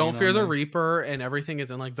Reaper? It's Don't Fear the Reaper, and everything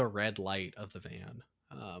is in like the red light of the van.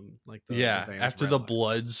 Like the after the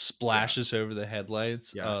blood splashes over the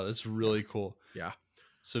headlights. Yes. Oh, that's really cool. Yeah,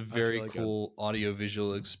 it's a very cool audio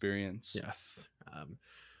visual experience. Yes.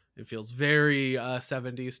 It feels very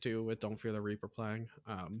 70s too with Don't Fear the Reaper playing.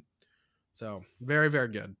 So very, very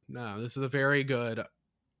good. No, this is a very good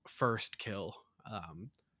first kill.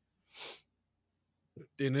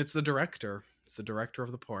 And it's the director. It's the director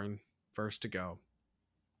of the porn. First to go.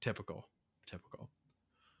 Typical.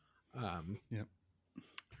 Yep.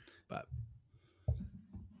 But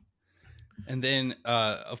and then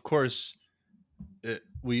of course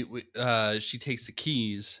she takes the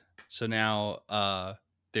keys. So now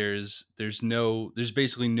there's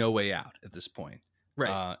basically no way out at this point.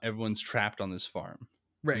 Right. Everyone's trapped on this farm.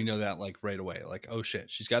 Right. You know that like right away. Like, oh shit,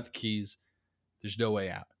 she's got the keys. There's no way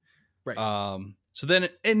out. Right. So then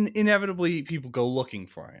inevitably people go looking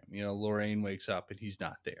for him. Lorraine wakes up and he's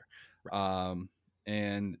not there. Right.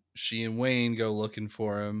 And she and Wayne go looking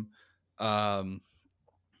for him. And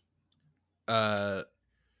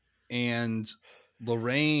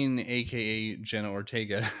Lorraine, aka Jenna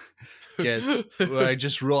Ortega, gets I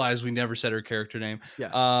just realized we never said her character name.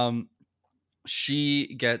 Yes.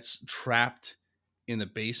 She gets trapped in the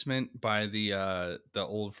basement by the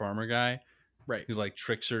old farmer guy. Right. Who like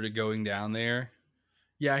tricks her to going down there.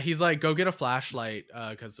 Yeah, he's like, go get a flashlight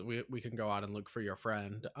because we can go out and look for your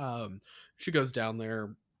friend. She goes down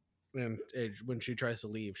there, and when she tries to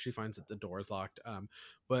leave, she finds that the door is locked.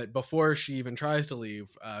 But before she even tries to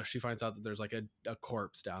leave, she finds out that there's like a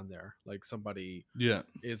corpse down there. Like somebody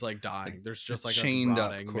is like dying. There's just like a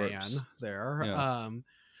rotting man there. Yeah.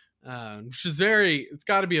 Which is it's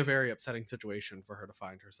got to be a very upsetting situation for her to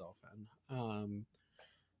find herself in.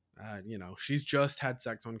 You know, she's just had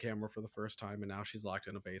sex on camera for the first time, and now she's locked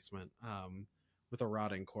in a basement with a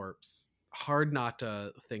rotting corpse. Hard not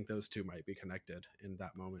to think those two might be connected in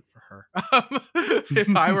that moment for her.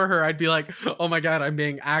 If I were her, I'd be like, oh my God, I'm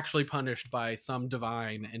being actually punished by some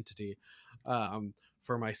divine entity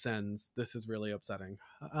for my sins. This is really upsetting.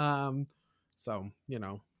 So, you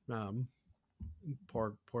know,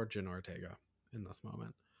 poor Jenna Ortega in this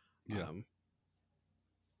moment. Yeah.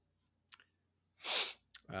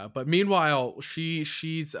 But meanwhile,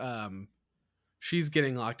 she's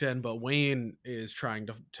getting locked in, but Wayne is trying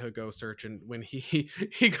to go search, and when he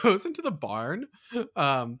goes into the barn,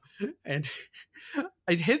 and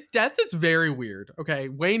his death is very weird. Okay,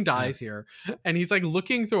 Wayne dies here, and he's like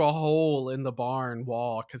looking through a hole in the barn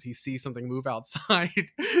wall because he sees something move outside,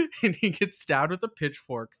 and he gets stabbed with a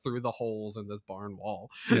pitchfork through the holes in this barn wall.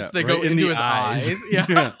 Yeah, so they right go in into the his eyes.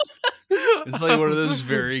 Yeah. It's like one of those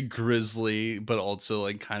very grisly but also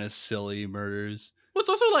like kind of silly murders. Well, it's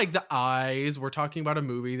also like the eyes. We're talking about a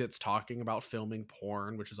movie that's talking about filming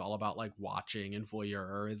porn, which is all about like watching and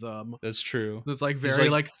voyeurism. That's true. It's like very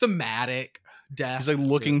like thematic death. He's like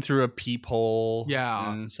looking through a peephole.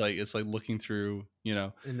 Yeah. And it's like looking through, you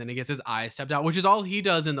know. And then he gets his eye stepped out, which is all he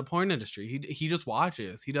does in the porn industry. He just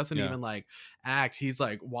watches. He doesn't even like act. He's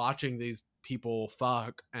like watching these people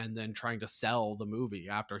fuck and then trying to sell the movie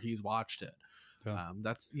after he's watched it.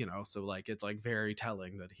 That's, you know, so like it's like very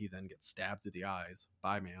telling that he then gets stabbed through the eyes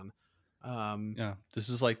by man. Yeah, this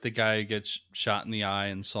is like the guy who gets shot in the eye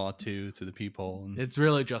in Saw 2 through the peephole. And it's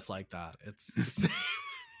really just like that. It's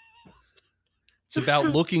it's about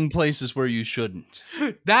looking places where you shouldn't.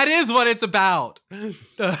 That is what it's about. I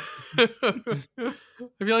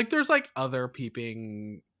feel like there's like other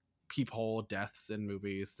peephole deaths in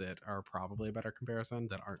movies that are probably a better comparison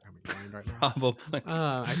that aren't coming to mind right now. Probably.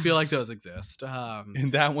 I feel like those exist.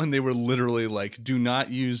 In that one, they were literally like, "Do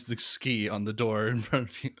not use the ski on the door in front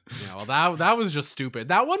of you." Yeah, well, that was just stupid.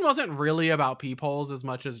 That one wasn't really about peepholes as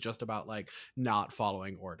much as just about like not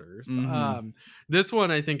following orders. Mhm. This one,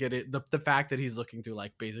 I think the fact that he's looking through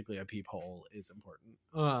like basically a peephole is important.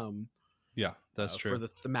 Yeah, that's true.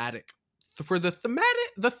 For the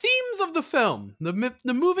themes of the film.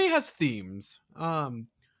 The movie has themes.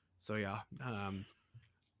 So yeah.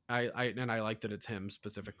 I like that it's him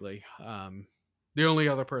specifically. The only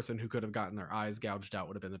other person who could have gotten their eyes gouged out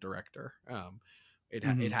would have been the director.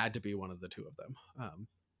 It had to be one of the two of them.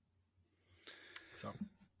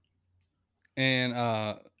 And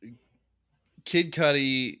Kid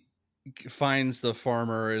Cudi finds the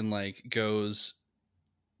farmer and like goes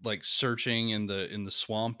like searching in the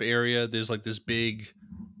swamp area. There's like this big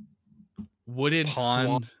wooded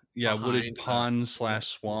pond, swamp wooded pond /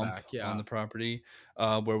 swamp on the property,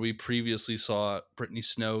 where we previously saw Brittany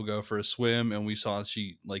Snow go for a swim, and we saw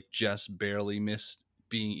she like just barely missed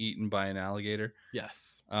being eaten by an alligator.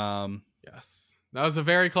 Yes. Yes, that was a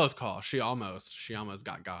very close call. She almost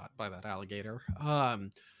got by that alligator.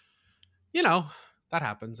 You know, that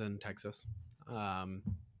happens in Texas.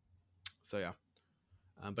 So yeah.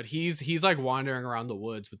 But he's like wandering around the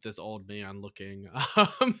woods with this old man looking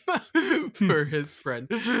for his friend,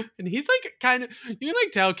 and he's like kind of, you can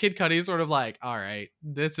like tell Kid Cudi's sort of like, all right,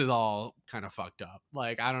 this is all kind of fucked up.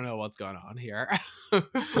 Like I don't know what's going on here.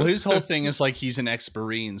 Well, his whole thing is like he's an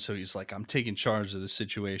ex-Marine, so he's like, I'm taking charge of the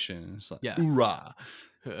situation. It's like, yes. Hoorah!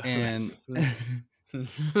 And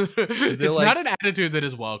it's like, not an attitude that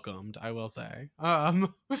is welcomed, I will say.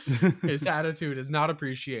 His attitude is not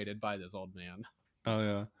appreciated by this old man. Oh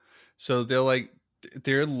yeah. So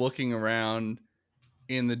they're looking around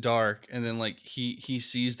in the dark, and then like he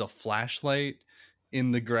sees the flashlight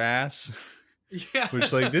in the grass. Yeah.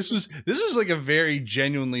 Which like this was like a very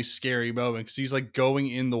genuinely scary moment, because he's like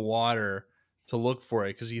going in the water to look for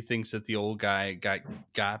it because he thinks that the old guy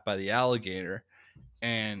got by the alligator,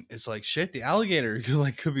 and it's like shit, the alligator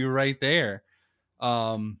could be right there.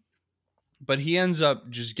 But he ends up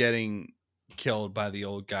just getting killed by the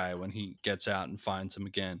old guy when he gets out and finds him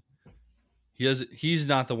again. He's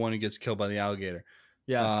not the one who gets killed by the alligator.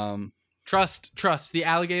 Yes. Trust the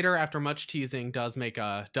alligator, after much teasing, does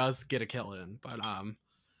get a kill in, but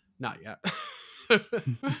not yet.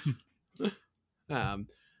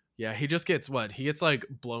 Yeah, he just gets like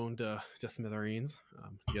blown to smithereens.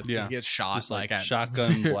 He gets shot just like at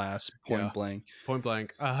shotgun blast, point blank.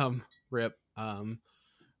 Rip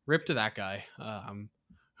to that guy.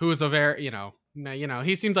 Who was a very,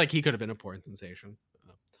 he seemed like he could have been a porn sensation.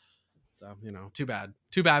 So, too bad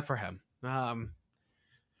for him.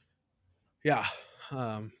 Yeah.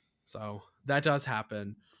 So that does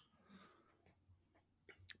happen.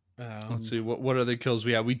 Let's see what other kills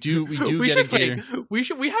we have. We do get a gator. We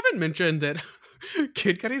haven't mentioned that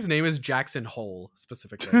Kid Cudi's name is Jackson Hole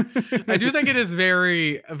specifically. I do think it is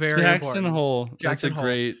very, very Jackson important. Hole. That's Jackson a Hole.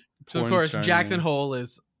 great. So of porn course, star Jackson name. Hole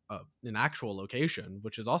is an actual location,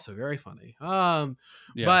 which is also very funny. Yeah.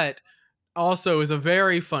 But also is a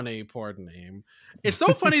very funny porn name. It's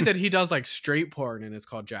so funny that he does like straight porn and it's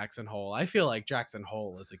called Jackson Hole. I feel like Jackson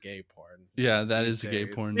Hole is a gay porn. Yeah, that these is a gay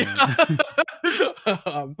days. porn name.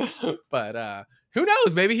 But who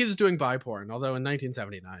knows? Maybe he's doing bi porn. Although in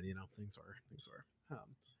 1979, you know, things were.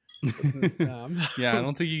 Yeah, I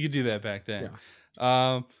don't think you could do that back then.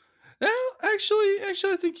 Yeah. No, actually, I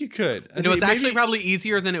think you could. It was actually probably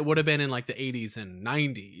easier than it would have been in like the 80s and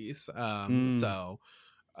 90s.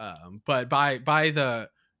 But by the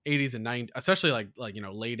 80s and 90s, especially like you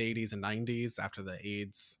know, late 80s and 90s after the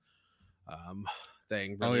AIDS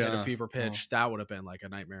thing really hit a fever pitch, that would have been like a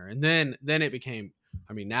nightmare. And then it became,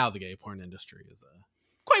 I mean, now the gay porn industry is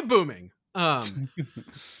quite booming. But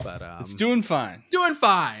it's doing fine.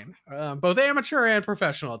 Both amateur and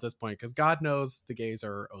professional at this point, because God knows the gays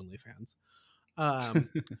are OnlyFans.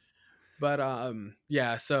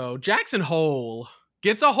 Yeah, so Jackson Hole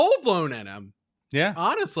gets a hole blown in him. Yeah,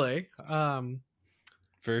 honestly.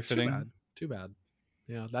 Very fitting. Too bad.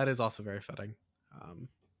 Yeah, that is also very fitting.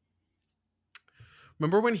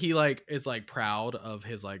 Remember when he like is like proud of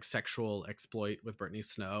his like sexual exploit with Brittany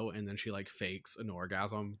Snow, and then she like fakes an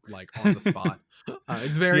orgasm like on the spot?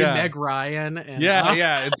 It's very Meg Ryan. And,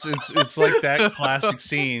 yeah. It's like that classic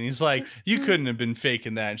scene. He's like, "You couldn't have been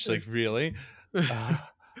faking that." And she's like, "Really?"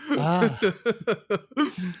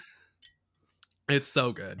 It's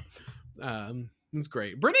so good. It's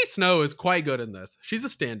great. Brittany Snow is quite good in this. She's a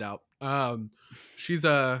standout.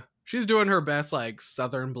 She's doing her best like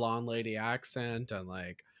Southern blonde lady accent, and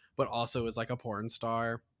like, but also is like a porn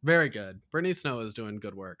star. Very good. Brittany Snow is doing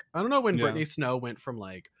good work. I don't know when Brittany Snow went from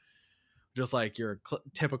like just like your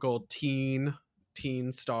typical teen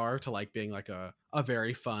star to like being like a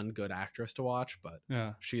very fun, good actress to watch. But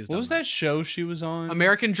yeah, she's. What was that show she was on?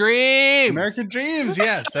 American Dreams. American Dreams.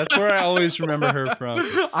 Yes, that's where I always remember her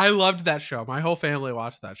from. I loved that show. My whole family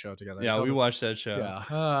watched that show together. Yeah, we watched that show.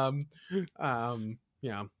 Yeah.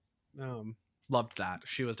 Loved that.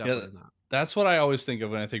 She was definitely in that. That's what I always think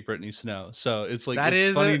of when I think Brittany Snow. So it's like that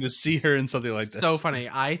it's funny to see her in something like this. So funny.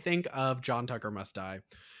 I think of John Tucker Must Die.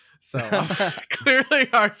 So clearly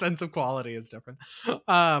our sense of quality is different.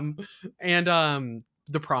 And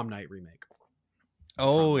the Prom Night remake.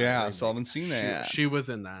 Oh yeah, so I haven't seen that. She was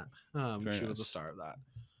in that. She was a star of that.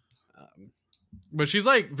 But she's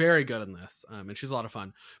like very good in this, and she's a lot of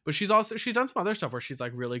fun. But she's done some other stuff where she's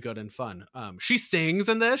like really good and fun. She sings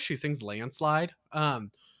in this. She sings Landslide. But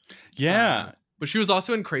she was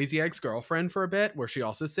also in Crazy Ex-Girlfriend for a bit, where she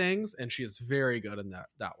also sings, and she is very good in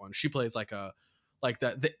that one. She plays like the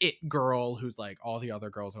it girl who's like all the other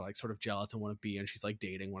girls are like sort of jealous and want to be, and she's like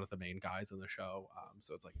dating one of the main guys in the show.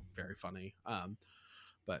 So it's like very funny.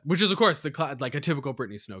 But which is of course like a typical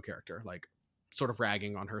Brittany Snow character, like sort of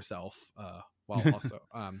ragging on herself while also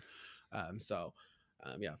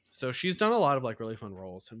so she's done a lot of like really fun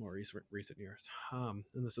roles in more recent years, and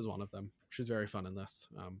this is one of them. She's very fun in this.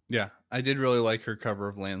 I did really like her cover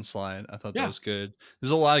of Landslide. I thought that was good.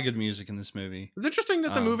 There's a lot of good music in this movie. It's interesting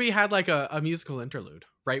that the movie had like a musical interlude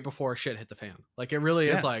right before shit hit the fan. Like it really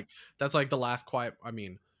is like that's like the last quiet, I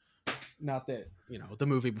mean, not that, you know, the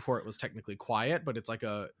movie before it was technically quiet, but it's like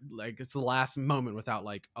it's the last moment without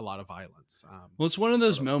like a lot of violence. Well, it's one of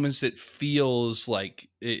those moments that feels like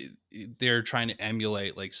they're trying to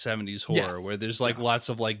emulate like 70s horror, where there's like lots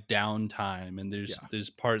of like downtime, and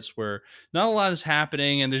there's parts where not a lot is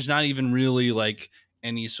happening, and there's not even really like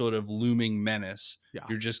any sort of looming menace.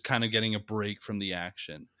 You're just kind of getting a break from the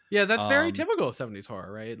action. Yeah, that's very typical of 70s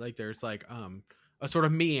horror, right? Like there's like a sort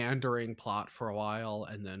of meandering plot for a while,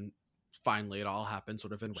 and then finally it all happens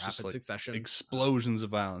sort of in rapid succession. Explosions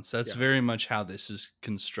of violence. That's very much how this is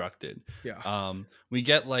constructed. Yeah. We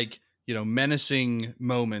get like, you know, menacing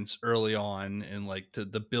moments early on, and like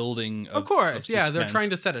the building of course. Of they're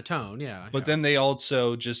trying to set a tone. But then they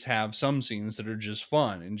also just have some scenes that are just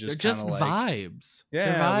fun and just they're just like, vibes. Yeah,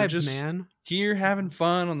 they're vibes, just man. Here having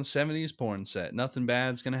fun on the 70s porn set. Nothing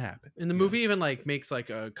bad's gonna happen. And the movie even like makes like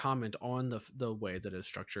a comment on the way that it's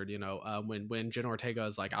structured. You know, when Jen Ortega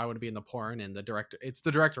is like, I want to be in the porn, and the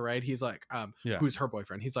director, right? He's like, who's her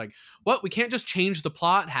boyfriend? He's like, what? We can't just change the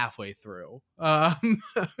plot halfway through.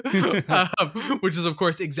 Which is of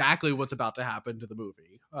course exactly what's about to happen to the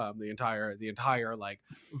movie. The entire like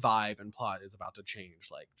vibe and plot is about to change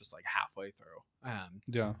like just like halfway through.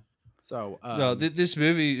 So no, this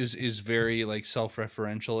movie is very like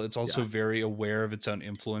self-referential. It's also very aware of its own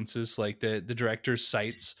influences. Like the director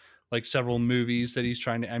cites like several movies that he's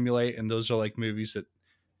trying to emulate, and those are like movies that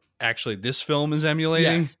actually this film is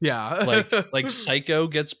emulating. Yes, yeah. like Psycho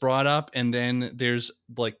gets brought up, and then there's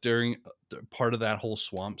like during part of that whole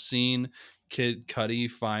swamp scene, Kid Cudi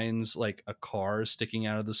finds like a car sticking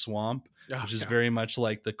out of the swamp, which is very much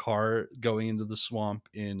like the car going into the swamp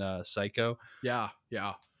in Psycho. Yeah.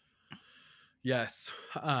 Yes.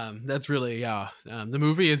 That's really, the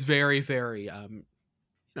movie is very, very,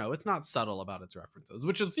 it's not subtle about its references,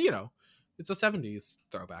 which is, it's a 70s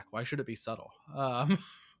throwback. Why should it be subtle?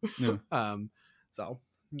 Yeah. So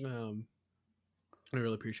I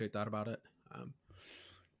really appreciate that about it.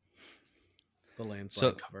 The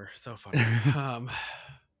landslide cover, so funny.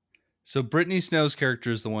 So Brittany Snow's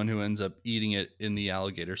character is the one who ends up eating it in the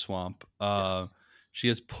alligator swamp. Yes. She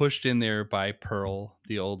is pushed in there by Pearl,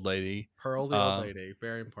 the old lady. Old lady.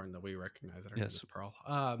 Very important that we recognize that her name is Pearl.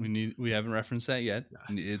 We haven't referenced that yet.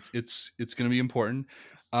 Yes. It's going to be important.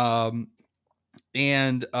 Yes.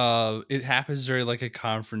 And it happens during like a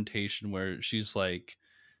confrontation where she's like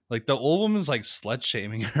the old woman's like slut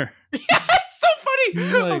shaming her. Yeah, it's so funny.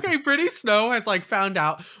 Like, okay, Brittany Snow has like found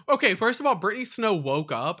out. Okay, first of all, Brittany Snow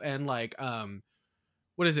woke up and like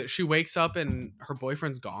what is it? She wakes up and her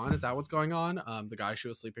boyfriend's gone. Is that what's going on? The guy she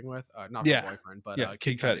was sleeping with, not her boyfriend, but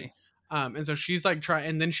Kid Cudi. And so she's like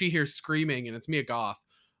and then she hears screaming, and it's Mia Goth,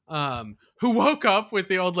 who woke up with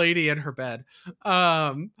the old lady in her bed.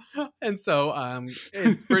 And so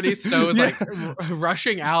it's Brittany Snow is like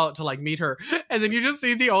rushing out to like meet her, and then you just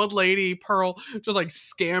see the old lady Pearl just like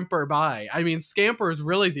scamper by. I mean, scamper is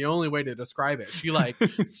really the only way to describe it. She like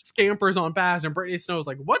scampers on past, and Brittany Snow is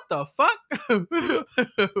like, "What the fuck?"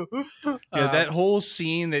 That whole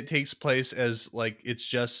scene that takes place as like it's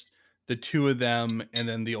just the two of them and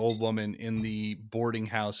then the old woman in the boarding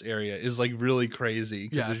house area is like really crazy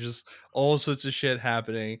because there's just all sorts of shit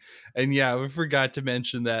happening. And we forgot to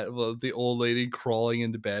mention that the old lady crawling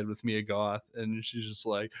into bed with Mia Goth, and she's just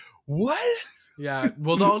like, what? Yeah,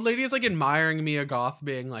 well, the old lady is like admiring Mia Goth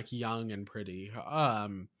being like young and pretty.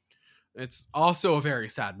 It's also a very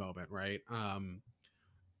sad moment, right?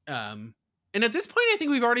 And at this point, I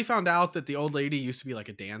think we've already found out that the old lady used to be like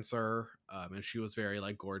a dancer, and she was very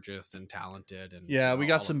like gorgeous and talented. And we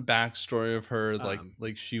got some backstory of her,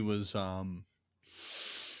 like she was, I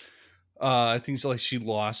think so, like she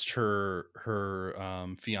lost her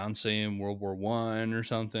fiance in World War I or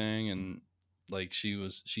something, and like she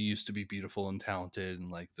used to be beautiful and talented,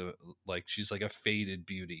 and like she's like a faded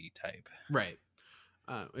beauty type, right?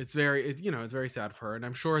 It's very, it's very sad for her, and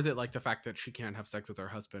I'm sure that like the fact that she can't have sex with her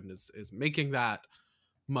husband is making that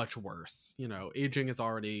much worse. Aging is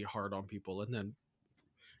already hard on people, and then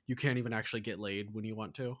you can't even actually get laid when you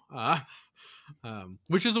want to,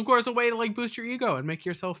 which is of course a way to like boost your ego and make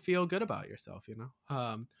yourself feel good about yourself,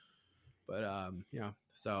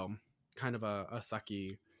 so kind of a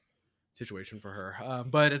sucky situation for her.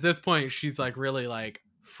 But at this point, she's like really like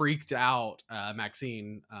freaked out,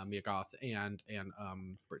 Maxine, Mia Goth, and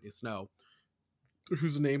Brittany Snow,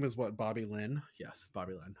 whose name is Bobby Lynn. Yes,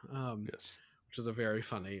 Bobby Lynn. Yes, which is a very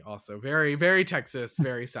funny, also very very Texas,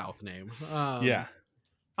 very South name.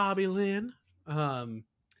 Bobby Lynn. But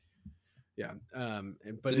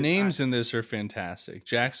the names in this are fantastic.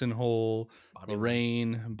 Jackson Hole,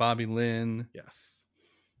 Lorraine, Bobby Lynn. Yes,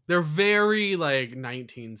 they're very like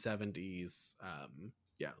 1970s.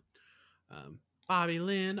 Bobby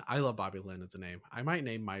Lynn. I love Bobby Lynn as a name. I might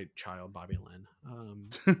name my child Bobby Lynn.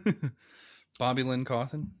 Bobby Lynn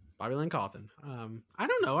Cawthon. Bobby Lynn Cawthon. I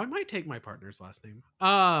don't know. I might take my partner's last name.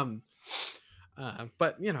 But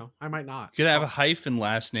I might not. You could have a hyphen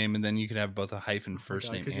last name, and then you could have both a hyphen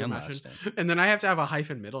first name and last name. And then I have to have a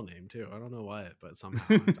hyphen middle name too. I don't know what, but somehow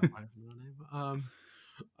I have to have a hyphen middle name.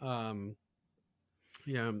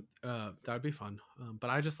 That would be fun. But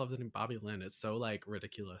I just love the name Bobby Lynn. It's so like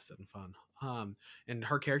ridiculous and fun. And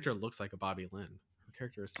her character looks like a Bobby Lynn. Her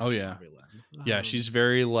character is such a Bobby Lynn. She's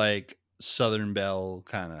very like Southern Belle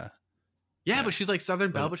kind of. Yeah, but she's like Southern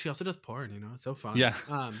Belle, but she also does porn. It's so fun. Yeah,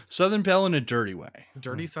 Southern Belle in a dirty way.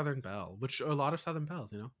 Dirty Southern Belle, which a lot of Southern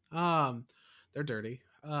Belles, they're dirty.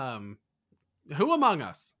 Who among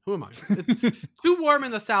us? It's too warm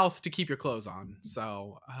in the South to keep your clothes on,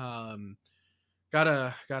 so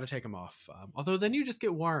gotta take them off. Although then you just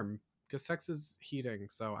get warm because sex is heating.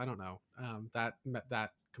 So I don't know. That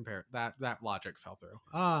logic fell through.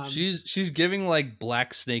 She's giving like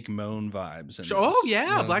Black Snake Moan vibes.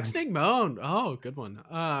 Black Snake Moan. Oh, good one.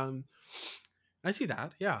 I see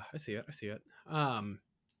that. Yeah, I see it.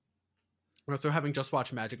 Also, having just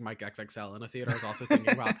watched Magic Mike XXL in a theater, I was also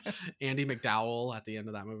thinking about Andie MacDowell at the end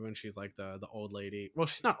of that movie when she's like the old lady. Well,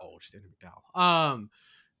 she's not old. She's Andie MacDowell.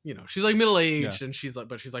 she's like middle-aged and she's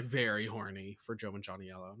like very horny for Joe and Johnny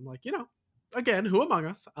Yellow. I'm like, again, who among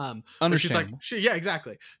us? Understandable. She's like,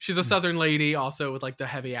 exactly. She's a Southern lady also with like the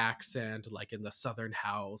heavy accent, like in the Southern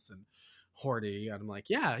house and horny. And I'm like,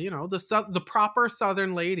 yeah, the proper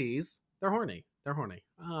Southern ladies, they're horny. Maybe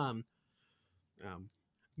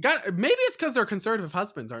it's because their conservative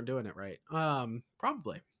husbands aren't doing it right.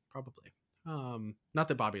 Probably. Not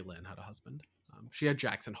that Bobby Lynn had a husband. She had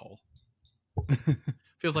Jackson Hole.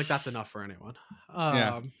 Feels like that's enough for anyone.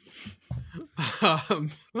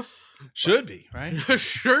 Should be, right?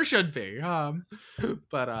 Sure should be.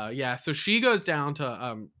 So she goes down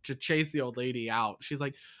to chase the old lady out. She's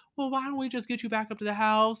like, well, why don't we just get you back up to the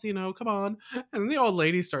house? Come on. And the old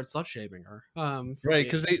lady starts slut shaming her. Right,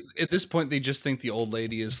 because at this point they just think the old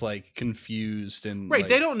lady is like confused and right. Like,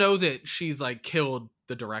 they don't know that she's like killed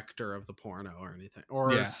the director of the porno or anything,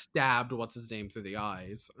 or stabbed what's his name through the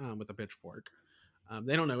eyes with a pitchfork.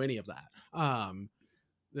 They don't know any of that.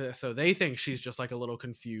 So they think she's just like a little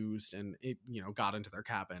confused and it, got into their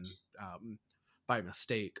cabin by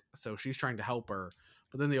mistake. So she's trying to help her,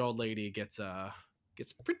 but then the old lady gets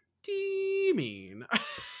pretty mean.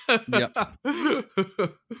 Yep.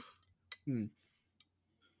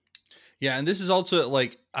 Yeah, and this is also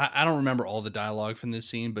like I don't remember all the dialogue from this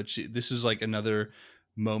scene, but this is like another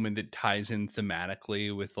moment that ties in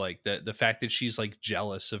thematically with like the fact that she's like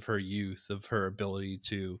jealous of her youth, of her ability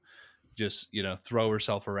to just throw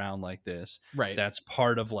herself around like this. Right. That's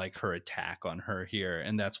part of like her attack on her here,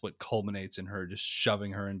 and that's what culminates in her just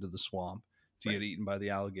shoving her into the swamp to get eaten by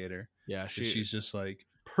the alligator. Yeah, she's just like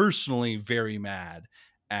personally very mad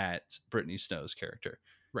at Brittany Snow's character.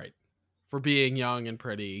 Right. For being young and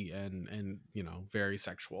pretty and very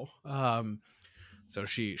sexual. So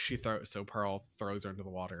so Pearl throws her into the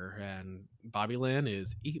water, and Bobby Lynn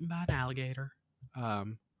is eaten by an alligator.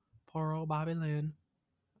 Poor old Bobby Lynn.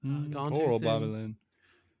 Gone poor too old soon. Bobby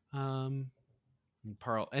Lynn.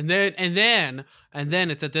 Pearl, and then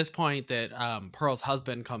it's at this point that Pearl's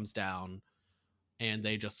husband comes down, and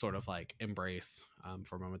they just sort of like embrace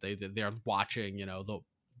for a moment. They're watching,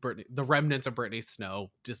 the remnants of Brittany Snow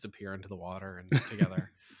disappear into the water and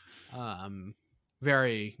together.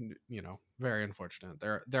 Very, very unfortunate.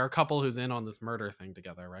 There are a couple who's in on this murder thing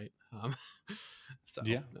together, right? So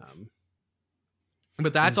yeah.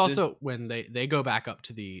 But that's also when they go back up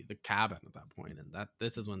to the cabin at that point, and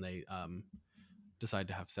this is when they decide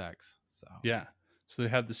to have sex. So yeah, so they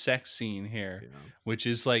have the sex scene here, which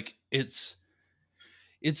is like it's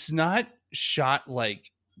not shot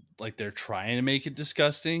like they're trying to make it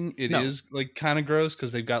disgusting. It is like kind of gross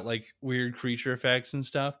because they've got like weird creature effects and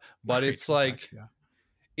stuff, but it's like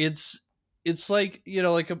it's like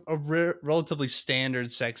like a relatively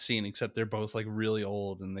standard sex scene, except they're both like really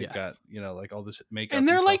old and they've got like all this makeup and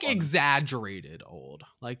they're like exaggerated old,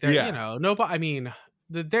 like they're I mean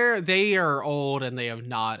they are old and they have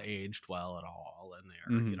not aged well at all, and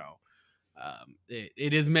they're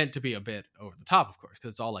it is meant to be a bit over the top, of course,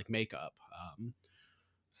 because it's all like makeup.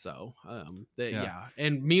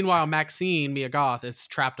 And meanwhile Maxine Mia Goth is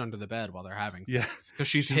trapped under the bed while they're having sex because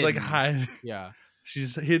she's hidden. Like hiding. Yeah.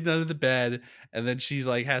 She's hidden under the bed, and then she's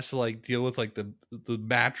like has to like deal with like the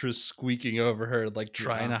mattress squeaking over her, like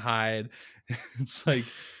trying to hide. It's like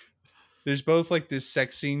there's both like this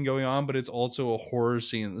sex scene going on, but it's also a horror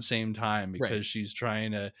scene at the same time because she's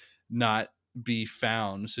trying to not be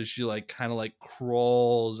found. So she like kind of like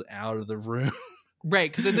crawls out of the room.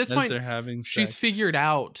 Right, because at this point they're having she's figured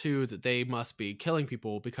out too that they must be killing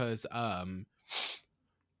people because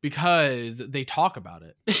they talk about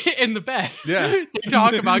it in the bed. Yeah. They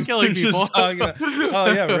talk about killing people.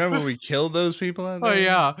 Remember we killed those people out there? Oh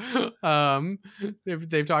yeah.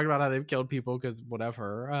 They've talked about how they've killed people because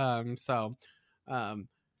whatever.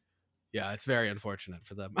 It's very unfortunate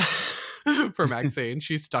for them. For Maxine.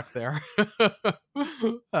 She's stuck there.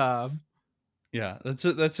 Yeah, it's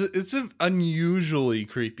an unusually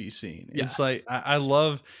creepy scene. It's like I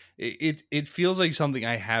love it. It feels like something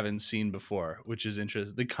I haven't seen before, which is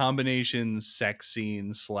interesting. The combination sex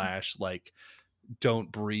scene / like don't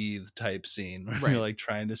breathe type scene where you're like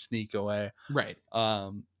trying to sneak away. Right.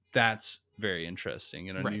 That's very interesting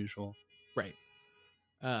and unusual. Right.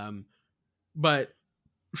 But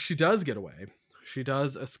she does get away. She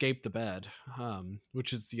does escape the bed,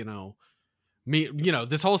 which is,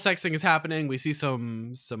 this whole sex thing is happening. We see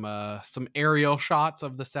some aerial shots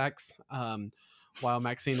of the sex, while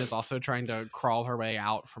Maxine is also trying to crawl her way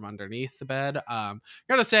out from underneath the bed.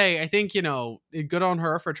 Gotta say, I think, good on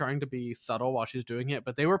her for trying to be subtle while she's doing it,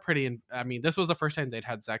 but they were pretty, this was the first time they'd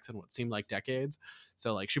had sex in what seemed like decades.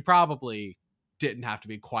 So like, she probably didn't have to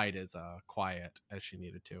be quite as quiet as she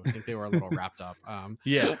needed to. I think they were a little wrapped up.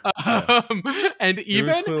 Yeah. And They were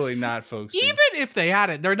even clearly not focusing. even if they had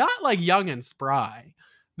it, they're not like young and spry.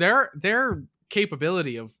 Their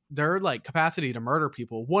capability of their like capacity to murder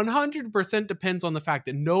people 100% depends on the fact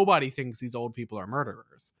that nobody thinks these old people are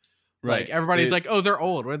murderers. Right. Like everybody's like, oh, they're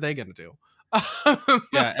old. What are they gonna do?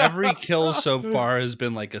 Yeah, every kill so far has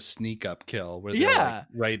been like a sneak up kill where they're like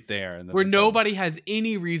right there, and then where they go. nobody has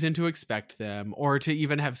any reason to expect them or to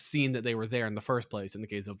even have seen that they were there in the first place. In the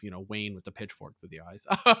case of Wayne with the pitchfork through the eyes,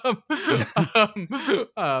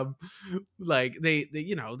 like they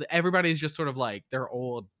everybody's just sort of like, they're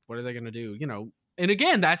old. What are they gonna do? And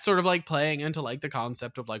again, that's sort of like playing into like the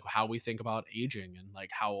concept of like how we think about aging and like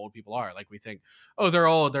how old people are. Like we think, oh, they're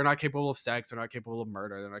old. They're not capable of sex. They're not capable of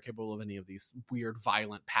murder. They're not capable of any of these weird,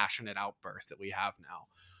 violent, passionate outbursts that we have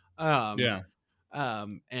now.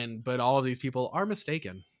 But all of these people are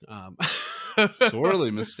mistaken.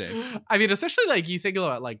 Sorely mistaken. I mean, especially like you think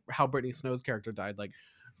about like how Brittany Snow's character died. Like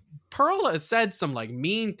Pearl has said some like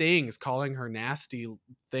mean things, calling her nasty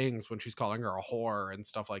things when she's calling her a whore and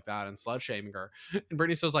stuff like that and slut shaming her. And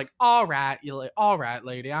Brittany Snow's like, all right,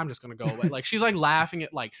 lady, I'm just gonna go away. Like she's like laughing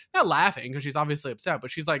at, like, not laughing because she's obviously upset,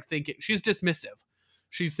 but she's like thinking, she's dismissive.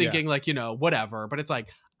 She's thinking like, whatever. But it's like,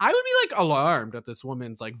 I would be like alarmed at this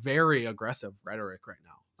woman's like very aggressive rhetoric right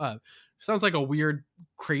now. Sounds like a weird,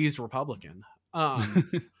 crazed Republican.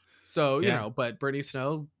 So but Brittany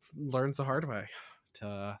Snow learns the hard way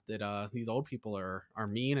that these old people are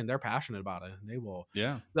mean and they're passionate about it. And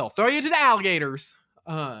they'll throw you to the alligators.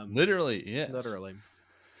 Literally, yes. Literally.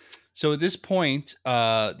 So at this point,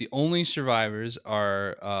 the only survivors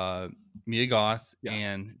are Mia Goth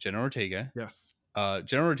and Jenna Ortega. Yes.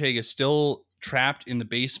 Jenna Ortega is still trapped in the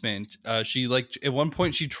basement. She like at one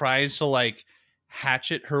point she tries to like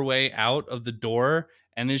hatchet her way out of the door,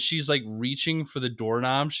 and as she's like reaching for the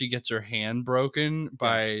doorknob, she gets her hand broken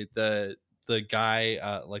by the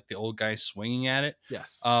guy, like the old guy swinging at it.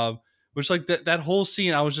 Yes. Which like that whole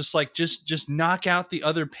scene, I was just like, just knock out the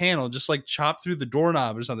other panel, just like chop through the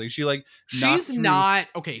doorknob or something. She's not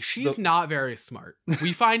very smart.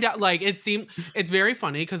 We find out like it's very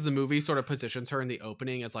funny because the movie sort of positions her in the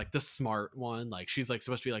opening as like the smart one. Like she's like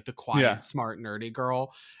supposed to be like the quiet, smart, nerdy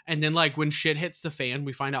girl. And then like when shit hits the fan,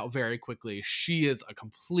 we find out very quickly she is a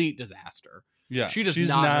complete disaster. Yeah, she does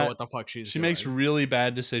not know what the fuck she's doing. She makes really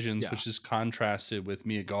bad decisions, which is contrasted with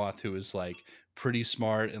Mia Goth, who is like pretty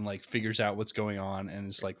smart and like figures out what's going on and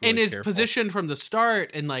is like really careful. Positioned from the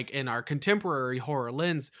start, and like in our contemporary horror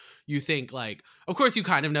lens, you think like, of course, you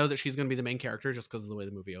kind of know that she's going to be the main character just because of the way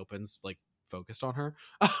the movie opens, like focused on her.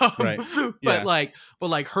 Right. But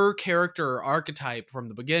like her character archetype from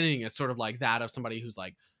the beginning is sort of like that of somebody who's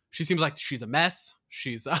like, she seems like she's a mess.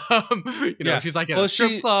 She's she's like in a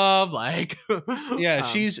strip club, like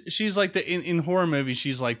she's like the in horror movies,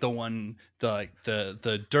 she's like the one,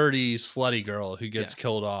 the dirty slutty girl who gets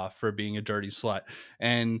killed off for being a dirty slut,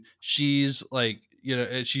 and she's like,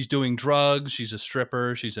 she's doing drugs, she's a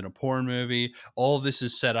stripper, she's in a porn movie. All of this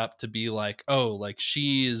is set up to be like, oh, like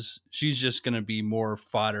she's just gonna be more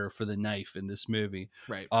fodder for the knife in this movie,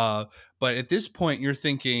 right? But at this point you're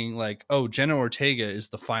thinking like, oh, Jenna Ortega is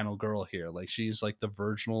the final girl here, like she's like the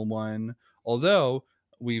virginal one, although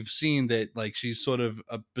we've seen that like she's sort of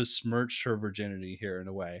besmirched her virginity here in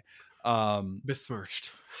a way.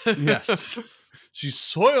 Besmirched. Yes. She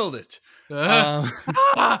soiled it.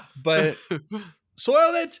 But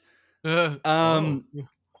soiled it.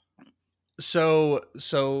 So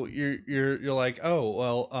you're like, oh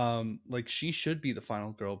well, like she should be the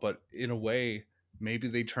final girl, but in a way maybe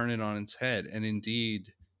they turn it on its head, and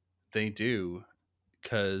indeed they do,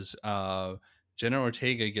 because Jenna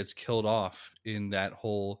Ortega gets killed off in that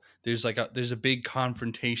whole, there's a big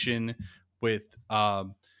confrontation with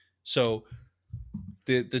so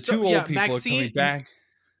the two old people Maxine, are coming back.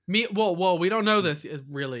 Well, we don't know this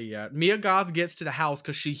really yet. Mia Goth gets to the house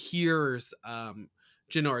because she hears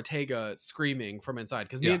Jenna Ortega screaming from inside,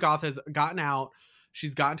 because Mia Goth has gotten out.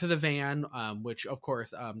 She's gotten to the van, which of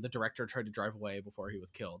course the director tried to drive away before he was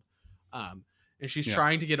killed, and she's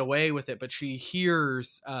trying to get away with it, but she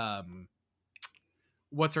hears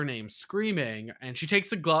what's her name screaming, and she takes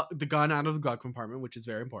the gun out of the glove compartment, which is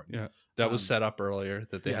very important. Yeah, that was set up earlier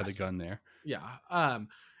that they had the gun there. Yeah.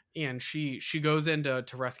 And she goes in to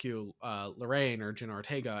rescue Lorraine, or Jenna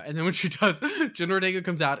Ortega, and then when she does, Jenna Ortega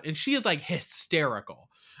comes out and she is like hysterical.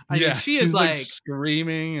 I mean, she is like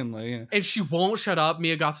screaming and like, and she won't shut up.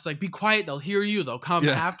 Mia Goth is like, be quiet, they'll hear you, they'll come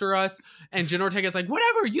after us. And Jenna Ortega's like,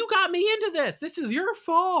 whatever, you got me into this. This is your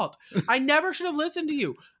fault. I never should have listened to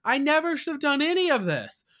you. I never should have done any of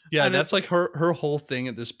this. Yeah, And that's like her whole thing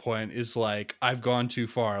at this point is like, I've gone too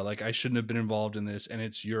far. Like, I shouldn't have been involved in this, and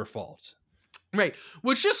it's your fault. Right.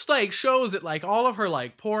 Which just like shows that like all of her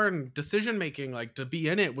like porn decision making, like to be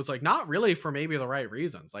in it was like not really for maybe the right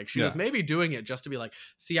reasons. Like she was maybe doing it just to be like,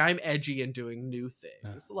 see, I'm edgy and doing new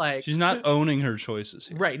things. Like she's not owning her choices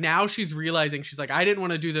here. Right. Now she's realizing she's like, I didn't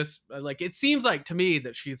want to do this. Like it seems like to me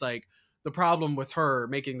that she's like, the problem with her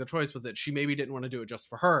making the choice was that she maybe didn't want to do it just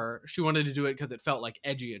for her. She wanted to do it because it felt like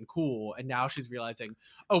edgy and cool. And now she's realizing,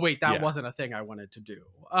 oh wait, that wasn't a thing I wanted to do.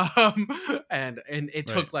 And it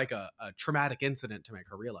took like a traumatic incident to make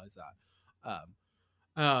her realize that.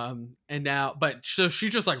 And now, but so she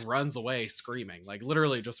just like runs away screaming, like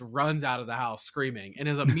literally just runs out of the house screaming and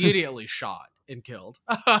is immediately shot and killed.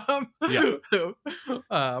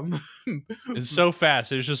 It's so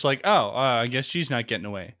fast. It's just like, oh, I guess she's not getting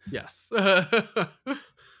away. Yes.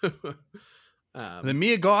 Then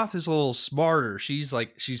Mia Goth is a little smarter. She's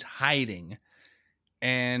hiding,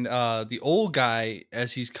 and the old guy,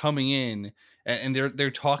 as he's coming in, and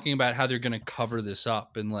they're talking about how they're gonna cover this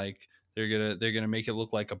up, and like they're gonna make it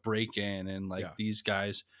look like a break-in, and like these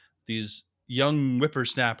young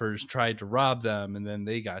whippersnappers tried to rob them, and then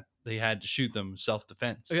they had to shoot them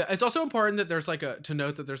self-defense. Yeah, it's also important that there's to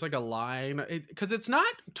note that there's like a line, because it's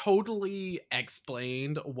not totally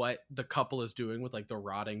explained what the couple is doing with like the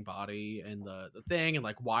rotting body and the thing, and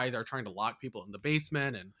like why they're trying to lock people in the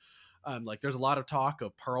basement, and like there's a lot of talk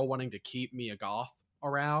of Pearl wanting to keep Mia Goth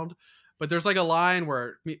around. But there's like a line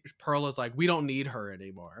where Pearl is like, we don't need her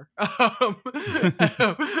anymore.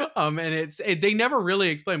 And they never really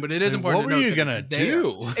explain, but it is important. What were you gonna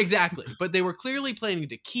do? Exactly. But they were clearly planning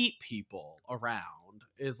to keep people around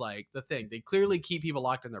is like the thing. They clearly keep people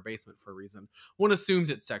locked in their basement for a reason. One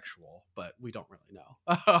assumes it's sexual, but we don't really know.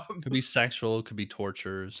 Could be sexual, it could be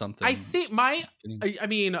torture or something. I think my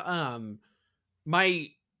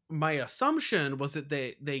assumption was that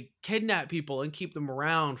they kidnap people and keep them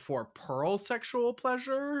around for Pearl's sexual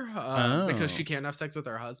pleasure because she can't have sex with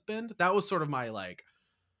her husband. That was sort of my like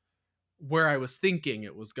where I was thinking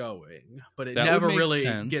it was going, but it never really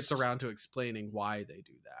gets around to explaining why they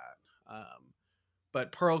do that.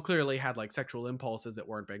 But Pearl clearly had like sexual impulses that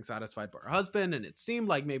weren't being satisfied by her husband, and it seemed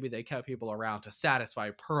like maybe they kept people around to satisfy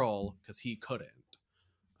Pearl because he couldn't.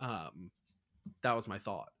 That was my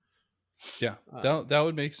thought. Yeah, that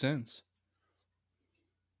would make sense.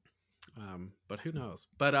 But who knows?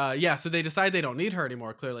 But so they decide they don't need her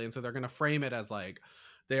anymore, clearly, and so they're gonna frame it as like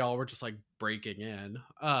they all were just like breaking in,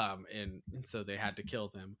 and so they had to kill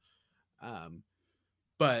them.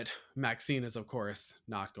 But Maxine is, of course,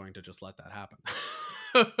 not going to just let that happen.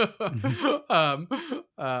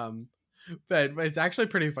 But it's actually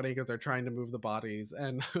pretty funny because they're trying to move the bodies,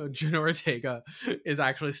 and Jenna Ortega is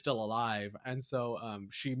actually still alive, and so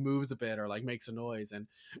she moves a bit or like makes a noise, and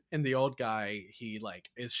the old guy, he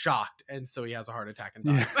like is shocked, and so he has a heart attack and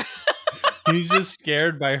dies. He's just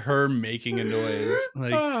scared by her making a noise.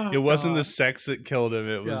 Like it wasn't the sex that killed him;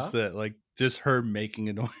 it was that like just her making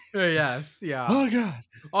a noise. Yes, yeah. Oh god.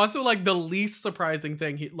 Also, like the least surprising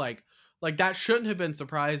thing, he like that shouldn't have been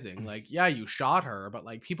surprising. Like, yeah, you shot her, but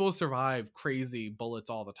like people survive crazy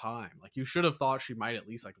bullets all the time. Like you should have thought she might at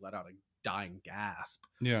least like let out a dying gasp.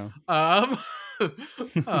 Yeah.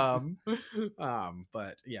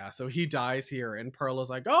 But yeah, so he dies here, and Pearl is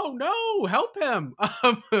like, "Oh no, help him!"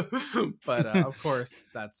 But of course,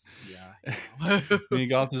 that's Mia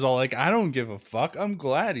Goth is all like, "I don't give a fuck. I'm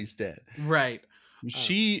glad he's dead." Right.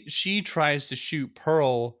 She tries to shoot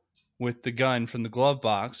Pearl with the gun from the glove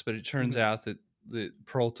box, but it turns out that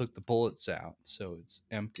Pearl took the bullets out, so it's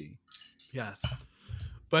empty. Yes.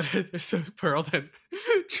 But so Pearl then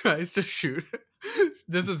tries to shoot.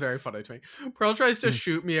 This is very funny to me. Pearl tries to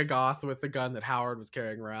shoot Mia Goth with the gun that Howard was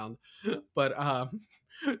carrying around, but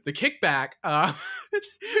the kickback,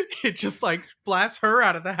 it just like blasts her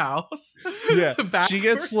out of the house. Yeah, she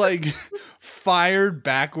gets like fired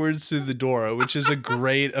backwards through the door, which is a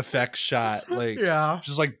great effect shot. Like,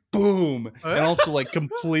 just like boom, and also like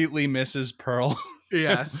completely misses Pearl.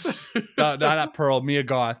 Yes, not Pearl, Mia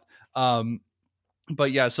Goth.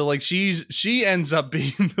 But yeah, so like she ends up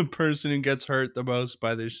being the person who gets hurt the most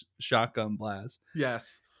by this shotgun blast.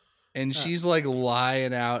 Yes, and she's like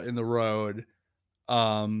lying out in the road.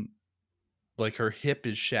 Like her hip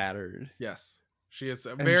is shattered. Yes, she has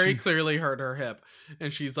very clearly hurt her hip,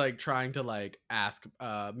 and she's like trying to like ask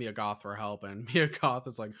Mia Goth for help, and Mia Goth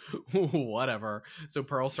is like, whatever. So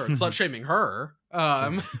Pearl starts slut shaming her.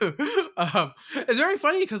 It's very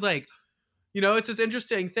funny because like, you know, it's this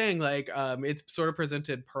interesting thing. Like, it's sort of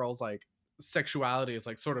presented Pearl's like sexuality is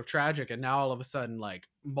like sort of tragic, and now all of a sudden, like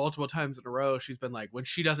multiple times in a row, she's been like, when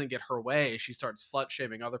she doesn't get her way, she starts slut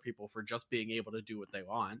shaming other people for just being able to do what they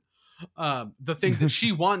want, the things that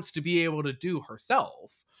she wants to be able to do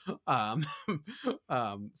herself. um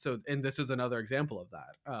so, and this is another example of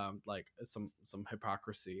that, like some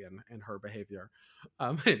hypocrisy in her behavior.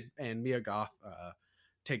 And Mia Goth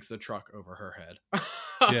takes the truck over her head.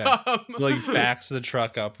 Yeah. Like backs the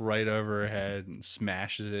truck up right over her head and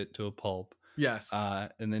smashes it to a pulp. Yes.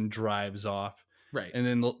 And then drives off. Right. And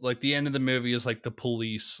then like the end of the movie is like the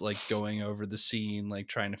police like going over the scene, like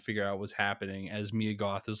trying to figure out what's happening as Mia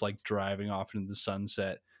Goth is like driving off into the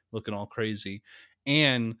sunset, looking all crazy.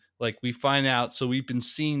 And like we find out, so we've been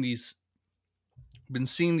seeing these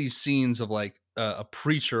scenes of like a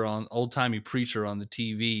preacher on old-timey preacher on the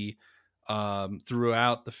TV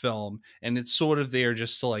throughout the film, and it's sort of there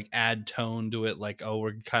just to like add tone to it, like, oh,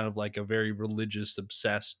 we're kind of like a very religious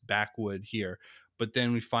obsessed backwood here. But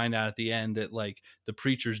then we find out at the end that like the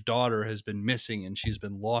preacher's daughter has been missing and she's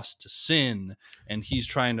been lost to sin, and he's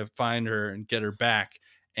trying to find her and get her back.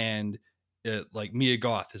 And like Mia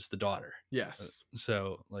Goth is the daughter. Yes.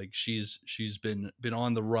 So like she's been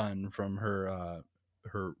on the run from her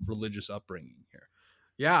religious upbringing here.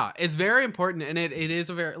 Yeah, it's very important, and it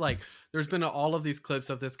is a very, like, there's been all of these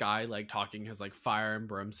clips of this guy like talking his like fire and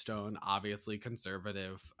brimstone, obviously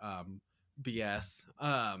conservative BS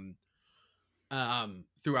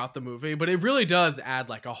throughout the movie, but it really does add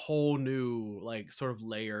like a whole new like sort of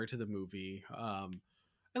layer to the movie.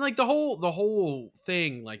 And like the whole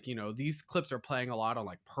thing, like, you know, these clips are playing a lot on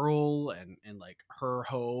like Pearl and like her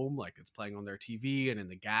home, like it's playing on their TV and in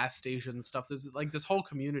the gas station and stuff. There's like this whole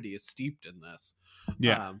community is steeped in this.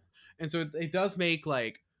 Yeah. And so it does make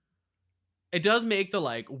the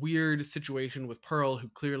like weird situation with Pearl, who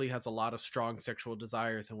clearly has a lot of strong sexual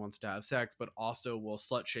desires and wants to have sex, but also will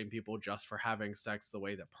slut shame people just for having sex the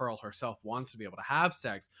way that Pearl herself wants to be able to have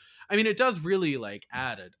sex. I mean, it does really like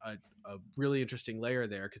add a really interesting layer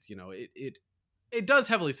there, because, you know, it does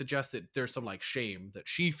heavily suggest that there's some like shame that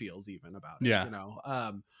she feels even about it. Yeah. You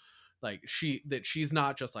know, like she's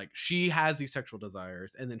not just like, she has these sexual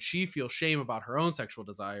desires and then she feels shame about her own sexual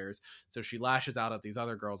desires, so she lashes out at these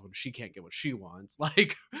other girls when she can't get what she wants.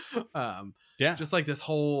 Like yeah, just like this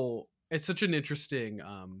whole, it's such an interesting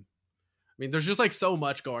I mean, there's just like so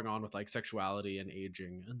much going on with like sexuality and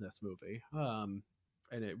aging in this movie, and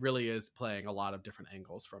it really is playing a lot of different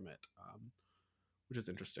angles from it, which is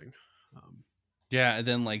interesting. Yeah, and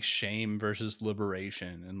then like shame versus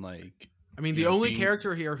liberation, and like, I mean, the only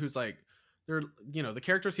character here who's like, they're, you know, the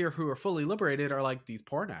characters here who are fully liberated are like these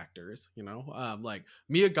porn actors, you know, like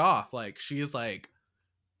Mia Goth, like she's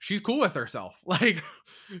cool with herself. Like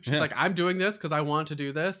she's like, I'm doing this because I want to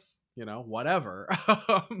do this, you know, whatever.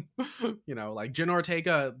 You know, like Jen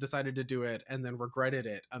Ortega decided to do it and then regretted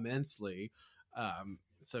it immensely.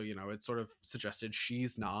 So, you know, it sort of suggested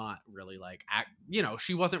she's not really like, you know,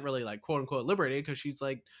 she wasn't really like quote unquote liberated because she's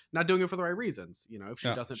like not doing it for the right reasons. You know, if she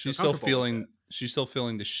doesn't, she's still feeling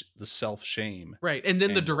the self shame. Right. And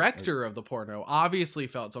then the director of the porno obviously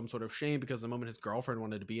felt some sort of shame because the moment his girlfriend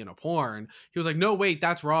wanted to be in a porn, he was like, no, wait,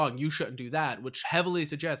 that's wrong. You shouldn't do that, which heavily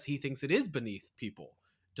suggests he thinks it is beneath people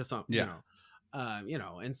to some, you know,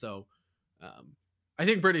 and so, I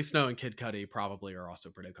think Brittany Snow and Kid Cudi probably are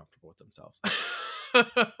also pretty comfortable with themselves.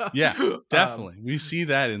 Yeah, definitely. We see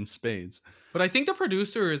that in spades. But I think the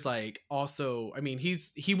producer is like also, I mean,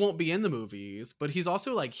 he won't be in the movies, but he's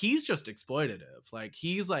also like, he's just exploitative. Like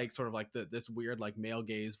he's like sort of like this weird like male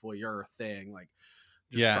gaze voyeur thing, like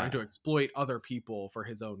just trying to exploit other people for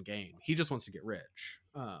his own gain. He just wants to get rich.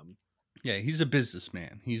 Yeah, he's a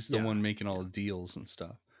businessman. He's the one making all the deals and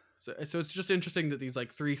stuff. So it's just interesting that these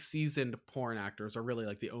like 3 seasoned porn actors are really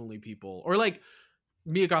like the only people, or like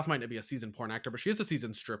Mia Goth might not be a seasoned porn actor, but she is a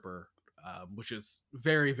seasoned stripper, which is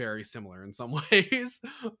very, very similar in some ways,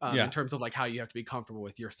 in terms of like how you have to be comfortable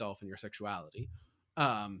with yourself and your sexuality.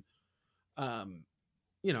 You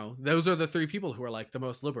know, those are the 3 people who are like the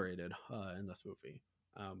most liberated in this movie.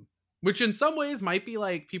 Which in some ways might be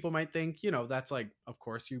like, people might think, you know, that's like, of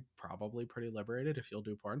course, you're probably pretty liberated if you'll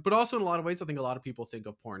do porn. But also in a lot of ways, I think a lot of people think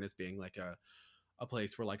of porn as being like a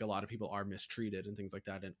place where like a lot of people are mistreated and things like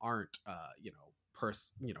that, and aren't, you know,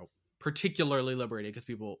 particularly liberated, because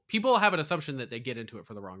people have an assumption that they get into it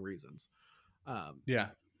for the wrong reasons. In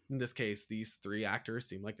this case, these 3 actors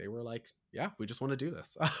seem like they were like, yeah, we just want to do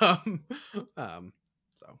this. So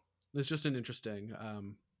it's just an interesting,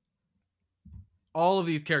 all of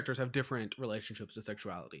these characters have different relationships to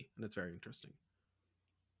sexuality, and it's very interesting.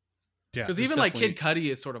 Yeah, because it's even like Kid definitely-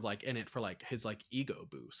 Cudi is sort of like in it for like his like ego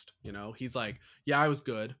boost, you know. He's like, yeah, I was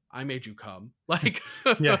good, I made you come, like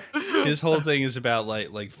Yeah, his whole thing is about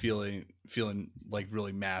like feeling like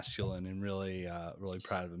really masculine and really really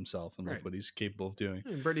proud of himself and like Right. what he's capable of doing.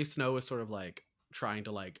 And Brittany Snow is sort of like trying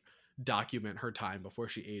to like document her time before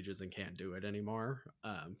she ages and can't do it anymore.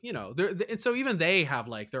 You know, and so even they have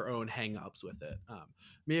like their own hang-ups with it.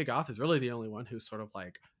 Mia Goth is really the only one who sort of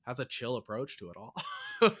like has a chill approach to it all.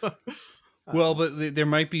 Well, but there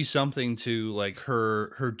might be something to like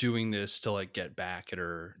her doing this to like get back at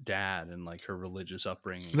her dad and like her religious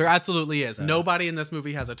upbringing. there absolutely is. Yeah. Nobody in this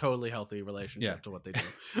movie has a totally healthy relationship Yeah. to what they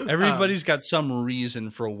do. Everybody's got some reason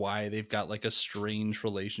for why they've got like a strange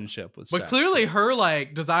relationship with But sex. clearly So- her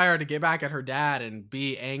like desire to get back at her dad and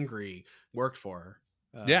be angry worked for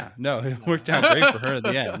her. yeah, no, it worked out great for her at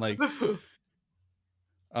the end. Like,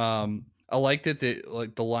 I like that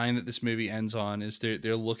the line that this movie ends on is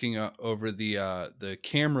they're looking over the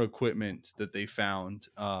camera equipment that they found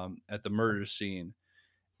at the murder scene,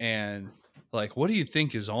 and like, what do you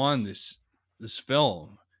think is on this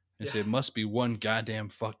film? They Yeah. say it must be one goddamn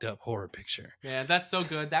fucked up horror picture. Man, that's so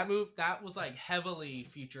good. That was like heavily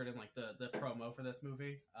featured in like the promo for this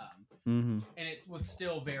movie. Mm-hmm. And it was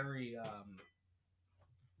still very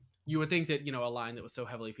you would think that, you know, a line that was so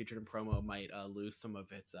heavily featured in promo might lose some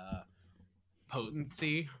of its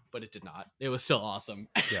potency, but it did not. It was still awesome.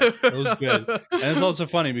 Yeah, it was good. And it's also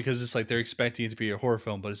funny because it's like they're expecting it to be a horror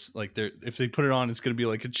film, but it's like if they put it on, it's gonna be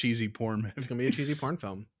like a cheesy porn movie. It's gonna be a cheesy porn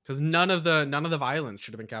film because none of the violence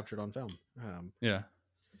should have been captured on film. Yeah.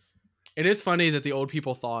 It is funny that the old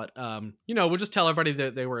people thought, you know, we'll just tell everybody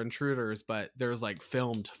that they were intruders, but there's like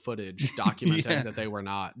filmed footage documenting Yeah. that they were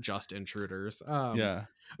not just intruders. Yeah.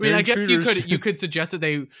 I mean, They're I guess intruders. you could suggest that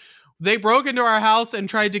they broke into our house and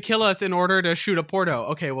tried to kill us in order to shoot a porno.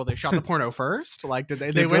 Okay, well they shot the porno first. Like, did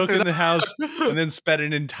They they went broke through in the that house and then spent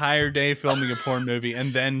an entire day filming a porn movie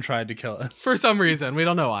and then tried to kill us. for some reason? We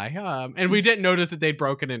don't know why. And we didn't notice that they'd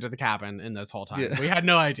broken into the cabin in this whole time. Yeah. We had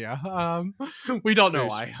no idea. We don't know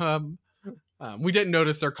Very why. We didn't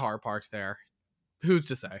notice their car parked there. Who's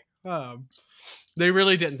to say? They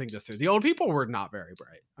really didn't think this through. The old people were not very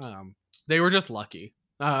bright. They were just lucky.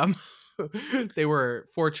 They were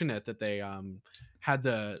fortunate that they had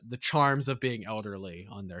the charms of being elderly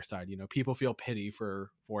on their side. You know, people feel pity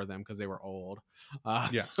for them because they were old.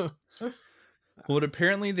 Yeah. Well,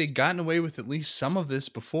 apparently they'd gotten away with at least some of this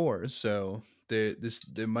before, so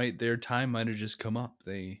their time might have just come up.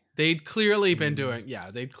 They'd clearly been doing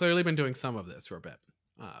some of this for a bit.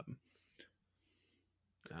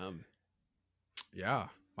 Yeah.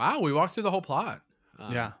 Wow, we walked through the whole plot.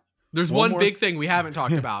 Yeah. There's One one more- big thing we haven't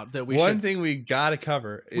talked about that we One should thing we gotta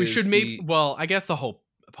cover. we is should maybe the- well, I guess the whole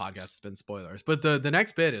podcast has been spoilers, but the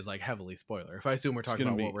next bit is like heavily spoiler. If I assume we're talking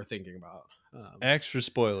gonna about what be we're thinking about. extra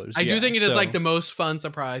spoilers. I do yeah, think it is like so- the most fun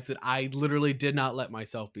surprise that I literally did not let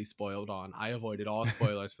myself be spoiled on. I avoided all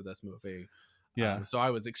spoilers for this movie. Yeah. So I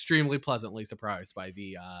was extremely pleasantly surprised by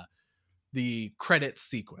the credit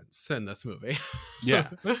sequence in this movie. Yeah.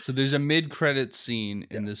 So there's a mid-credit scene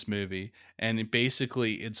in Yes. this movie, and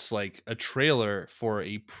it's like a trailer for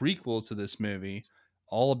a prequel to this movie,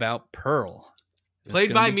 all about Pearl. It's Played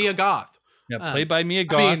gonna by be Mia Goth. Yeah, played by Mia I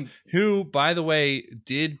Goth, mean- who, by the way,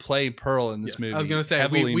 did play Pearl in this Yes, movie. I was gonna say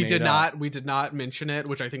heavily we made did up. not mention it,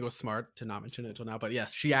 which I think was smart to not mention it until now. But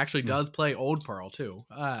yes, she actually does play old Pearl too.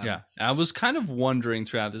 Yeah, I was kind of wondering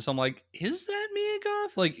throughout this. I'm like, is that Mia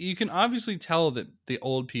Goth? Like, you can obviously tell that the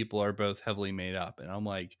old people are both heavily made up, and I'm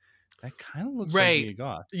like, that kind of looks Right. like Mia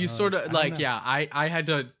Goth. You I sort don't of know. like, yeah. I had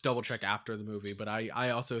to double check after the movie, but I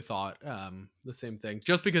also thought the same thing,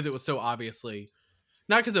 just because it was so obviously,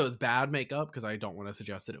 not because it was bad makeup, because I don't want to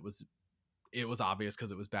suggest that it was obvious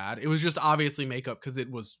because it was bad. It was just obviously makeup because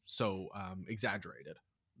it was so exaggerated.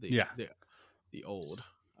 The old,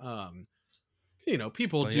 you know,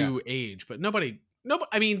 people Well, do age, but nobody.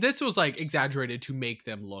 I mean, this was like exaggerated to make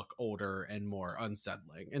them look older and more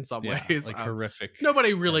unsettling in some Yeah, ways. like horrific.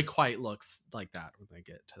 Nobody really quite looks like that when they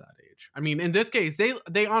get to that age. I mean, in this case,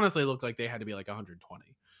 they honestly look like they had to be like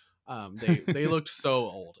 120. They looked so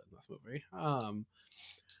old in this movie.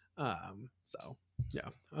 So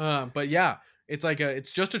yeah. But yeah,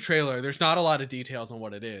 it's just a trailer. There's not a lot of details on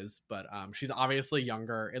what it is, but she's obviously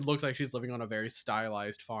younger. It looks like she's living on a very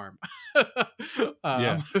stylized farm.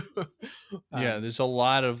 Yeah. Yeah, Um, there's a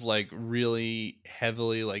lot of like really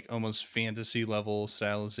heavily like almost fantasy level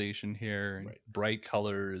stylization here, and Right. bright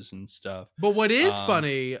colors and stuff. But what is Um,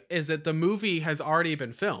 funny is that the movie has already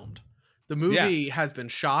been filmed. The movie has been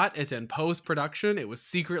shot. It's in post production. It was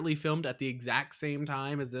secretly filmed at the exact same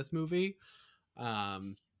time as this movie,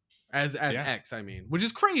 as Yeah. X. I mean, which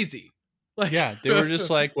is crazy. Like, Yeah, they were just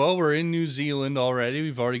like, well, we're in New Zealand already.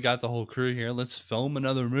 We've already got the whole crew here. Let's film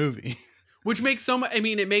another movie. which makes so much. I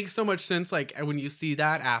mean, it makes so much sense. Like when you see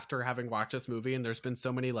that after having watched this movie, and there's been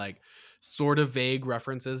so many like sort of vague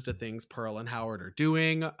references to things Pearl and Howard are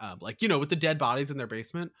doing, like with the dead bodies in their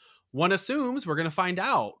basement. One assumes we're gonna find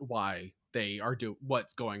out why they are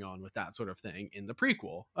what's going on with that sort of thing in the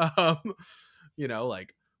prequel.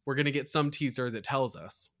 Like we're gonna get some teaser that tells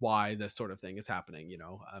us why this sort of thing is happening.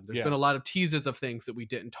 There's been a lot of teases of things that we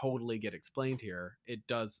didn't totally get explained here.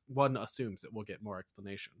 One assumes that we'll get more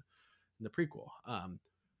explanation in the prequel.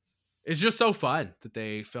 It's just so fun that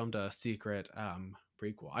they filmed a secret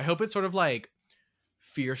prequel. I hope it's sort of like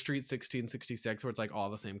Fear Street 1666, where it's like all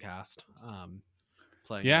the same cast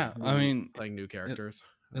playing. Yeah, I mean, playing new characters.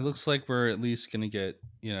 It looks like we're at least gonna get,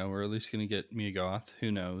 Mia Goth.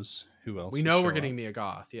 Who knows who else? We know we're getting Mia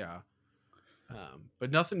Goth, yeah.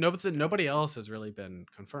 But nobody else has really been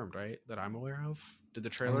confirmed, right? That I'm aware of. Did the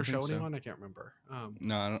trailer show anyone? I can't remember.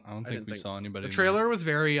 No, I don't think we saw anybody. The trailer was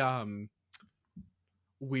very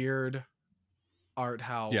weird art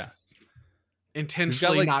house. Yeah.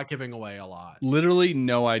 Intentionally not giving away a lot. Literally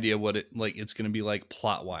no idea what it's going to be like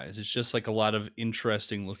plot wise. It's just like a lot of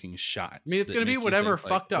interesting looking shots. I mean, it's going to be whatever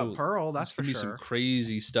fucked up Pearl. That's for sure. Some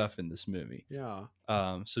crazy stuff in this movie. Yeah.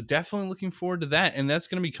 So definitely looking forward to that, and that's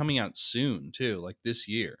going to be coming out soon too, like this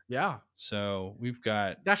year. Yeah. So we've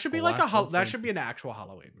got that should be like that should be an actual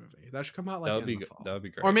Halloween movie. That should come out like in the fall. That would be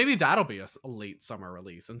great. Or maybe that'll be a late summer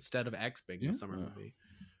release instead of X being a summer movie.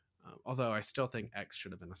 Although I still think X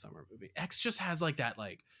should have been a summer movie. X just has like that,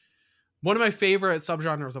 like one of my favorite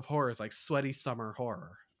subgenres of horror is like sweaty summer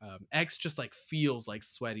horror. X just like feels like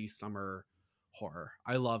sweaty summer horror.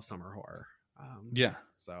 I love summer horror.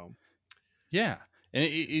 So yeah, and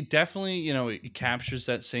it definitely it captures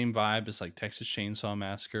that same vibe as like Texas Chainsaw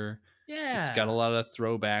Massacre. Yeah, it's got a lot of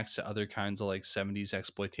throwbacks to other kinds of like 70s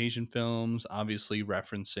exploitation films, obviously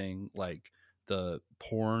referencing like the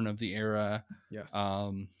porn of the era. Yes.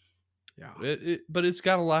 Yeah, but it's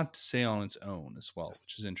got a lot to say on its own as well,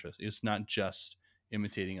 which is interesting. It's not just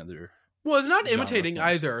imitating other. Well, it's not imitating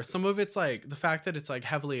either. Some of it's like the fact that it's like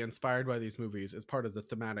heavily inspired by these movies is part of the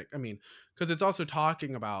thematic. I mean, because it's also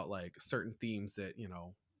talking about like certain themes that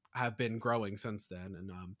have been growing since then,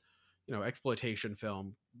 and exploitation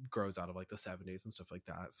film grows out of like the 70s and stuff like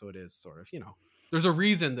that. So it is sort of there's a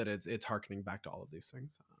reason that it's harkening back to all of these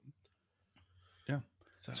things. Yeah,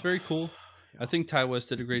 so it's very cool. I think Ty West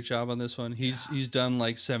did a great job on this one. He's done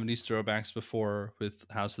like 70s throwbacks before with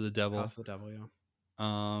House of the Devil. House of the Devil, yeah.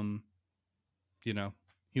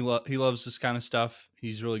 He loves this kind of stuff.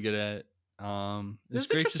 He's really good at it. It's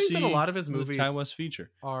great to see that a lot of his movies Ty West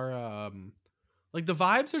feature are like the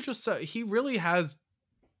vibes are just he really has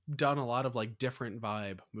done a lot of like different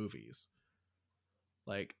vibe movies.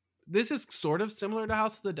 Like this is sort of similar to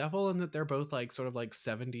House of the Devil in that they're both like sort of like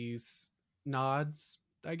 70s nods,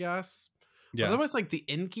 I guess. Yeah. Otherwise, like the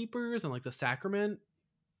Innkeepers and like the Sacrament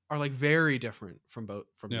are like very different from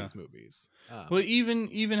these movies. Well,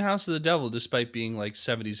 even House of the Devil, despite being like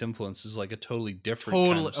 70s influence, is like a totally different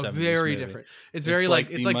kind of 70s very movie. Different. It's very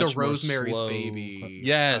like it's like the Rosemary's slow, Baby.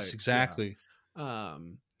 Yes, type. exactly. Yeah.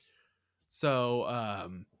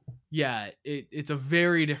 It's a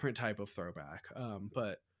very different type of throwback.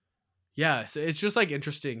 But yeah, so it's just like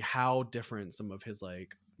interesting how different some of his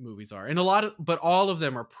like movies are, and but all of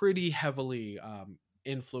them are pretty heavily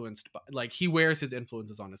influenced by, like he wears his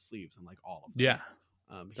influences on his sleeves and like all of them. Yeah.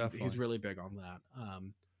 He's really big on that.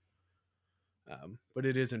 But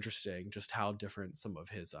it is interesting just how different some of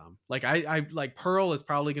his like I like Pearl is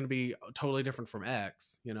probably going to be totally different from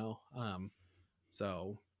X,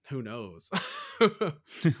 so who knows.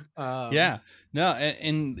 Yeah, no,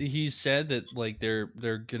 and he said that like they're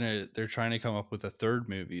trying to come up with a third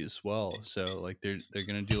movie as well, so like they're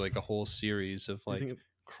gonna do like a whole series of like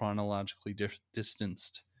chronologically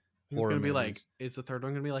distanced horror movies. Be like, is the third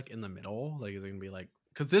one gonna be like in the middle? Like is it gonna be like,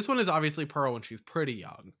 because this one is obviously Pearl when she's pretty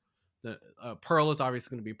young. The Pearl is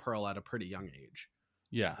obviously gonna be Pearl at a pretty young age.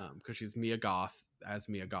 Yeah, because she's Mia Goth, as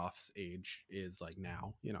Mia Goth's age is like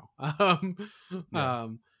now,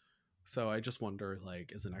 So I just wonder,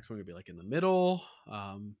 like, is the next one gonna be like in the middle,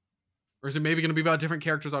 or is it maybe gonna be about different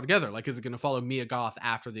characters altogether? Like, is it gonna follow Mia Goth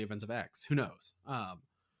after the events of X? Who knows?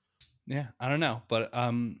 Yeah, I don't know, but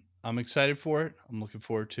I'm excited for it. I'm looking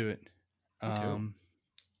forward to it.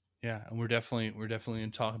 Yeah, and we're definitely gonna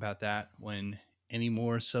talk about that when any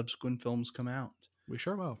more subsequent films come out. We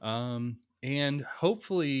sure will. And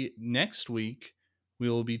hopefully next week we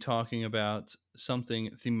will be talking about something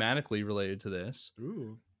thematically related to this.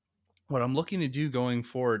 Ooh. what I'm looking to do going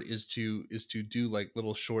forward is to do like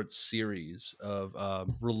little short series of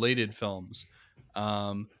related films.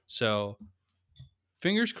 So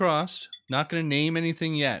fingers crossed. Not going to name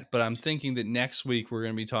anything yet, but I'm thinking that next week we're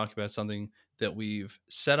going to be talking about something that we've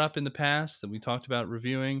set up in the past that we talked about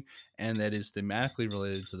reviewing, and that is thematically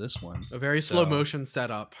related to this one. A very slow motion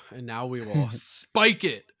setup, and now we will spike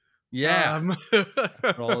it. Yeah,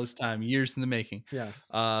 for all this time, years in the making. Yes.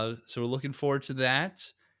 So we're looking forward to that.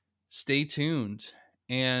 Stay tuned,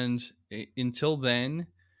 and until then,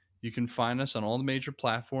 you can find us on all the major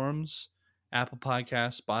platforms: Apple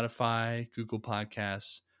Podcasts, Spotify, Google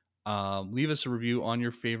Podcasts. Leave us a review on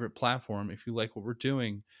your favorite platform if you like what we're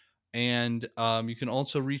doing, and you can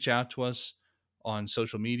also reach out to us on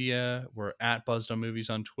social media. We're at Buzzed On Movies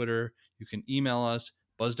on Twitter. You can email us,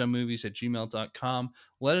 buzzedonmovies@gmail.com.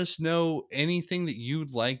 Let us know anything that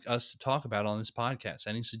you'd like us to talk about on this podcast,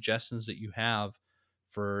 any suggestions that you have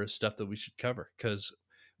for stuff that we should cover, because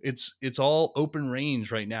it's all open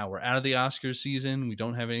range right now. We're out of the Oscars season. We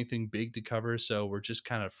don't have anything big to cover, so we're just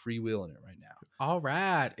kind of freewheeling it right now. All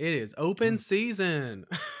right, it is open season.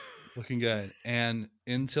 Looking good. And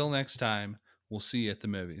until next time, we'll see you at the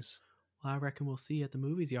movies. Well, I reckon we'll see you at the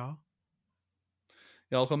movies, y'all.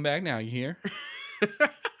 Y'all come back now, you hear?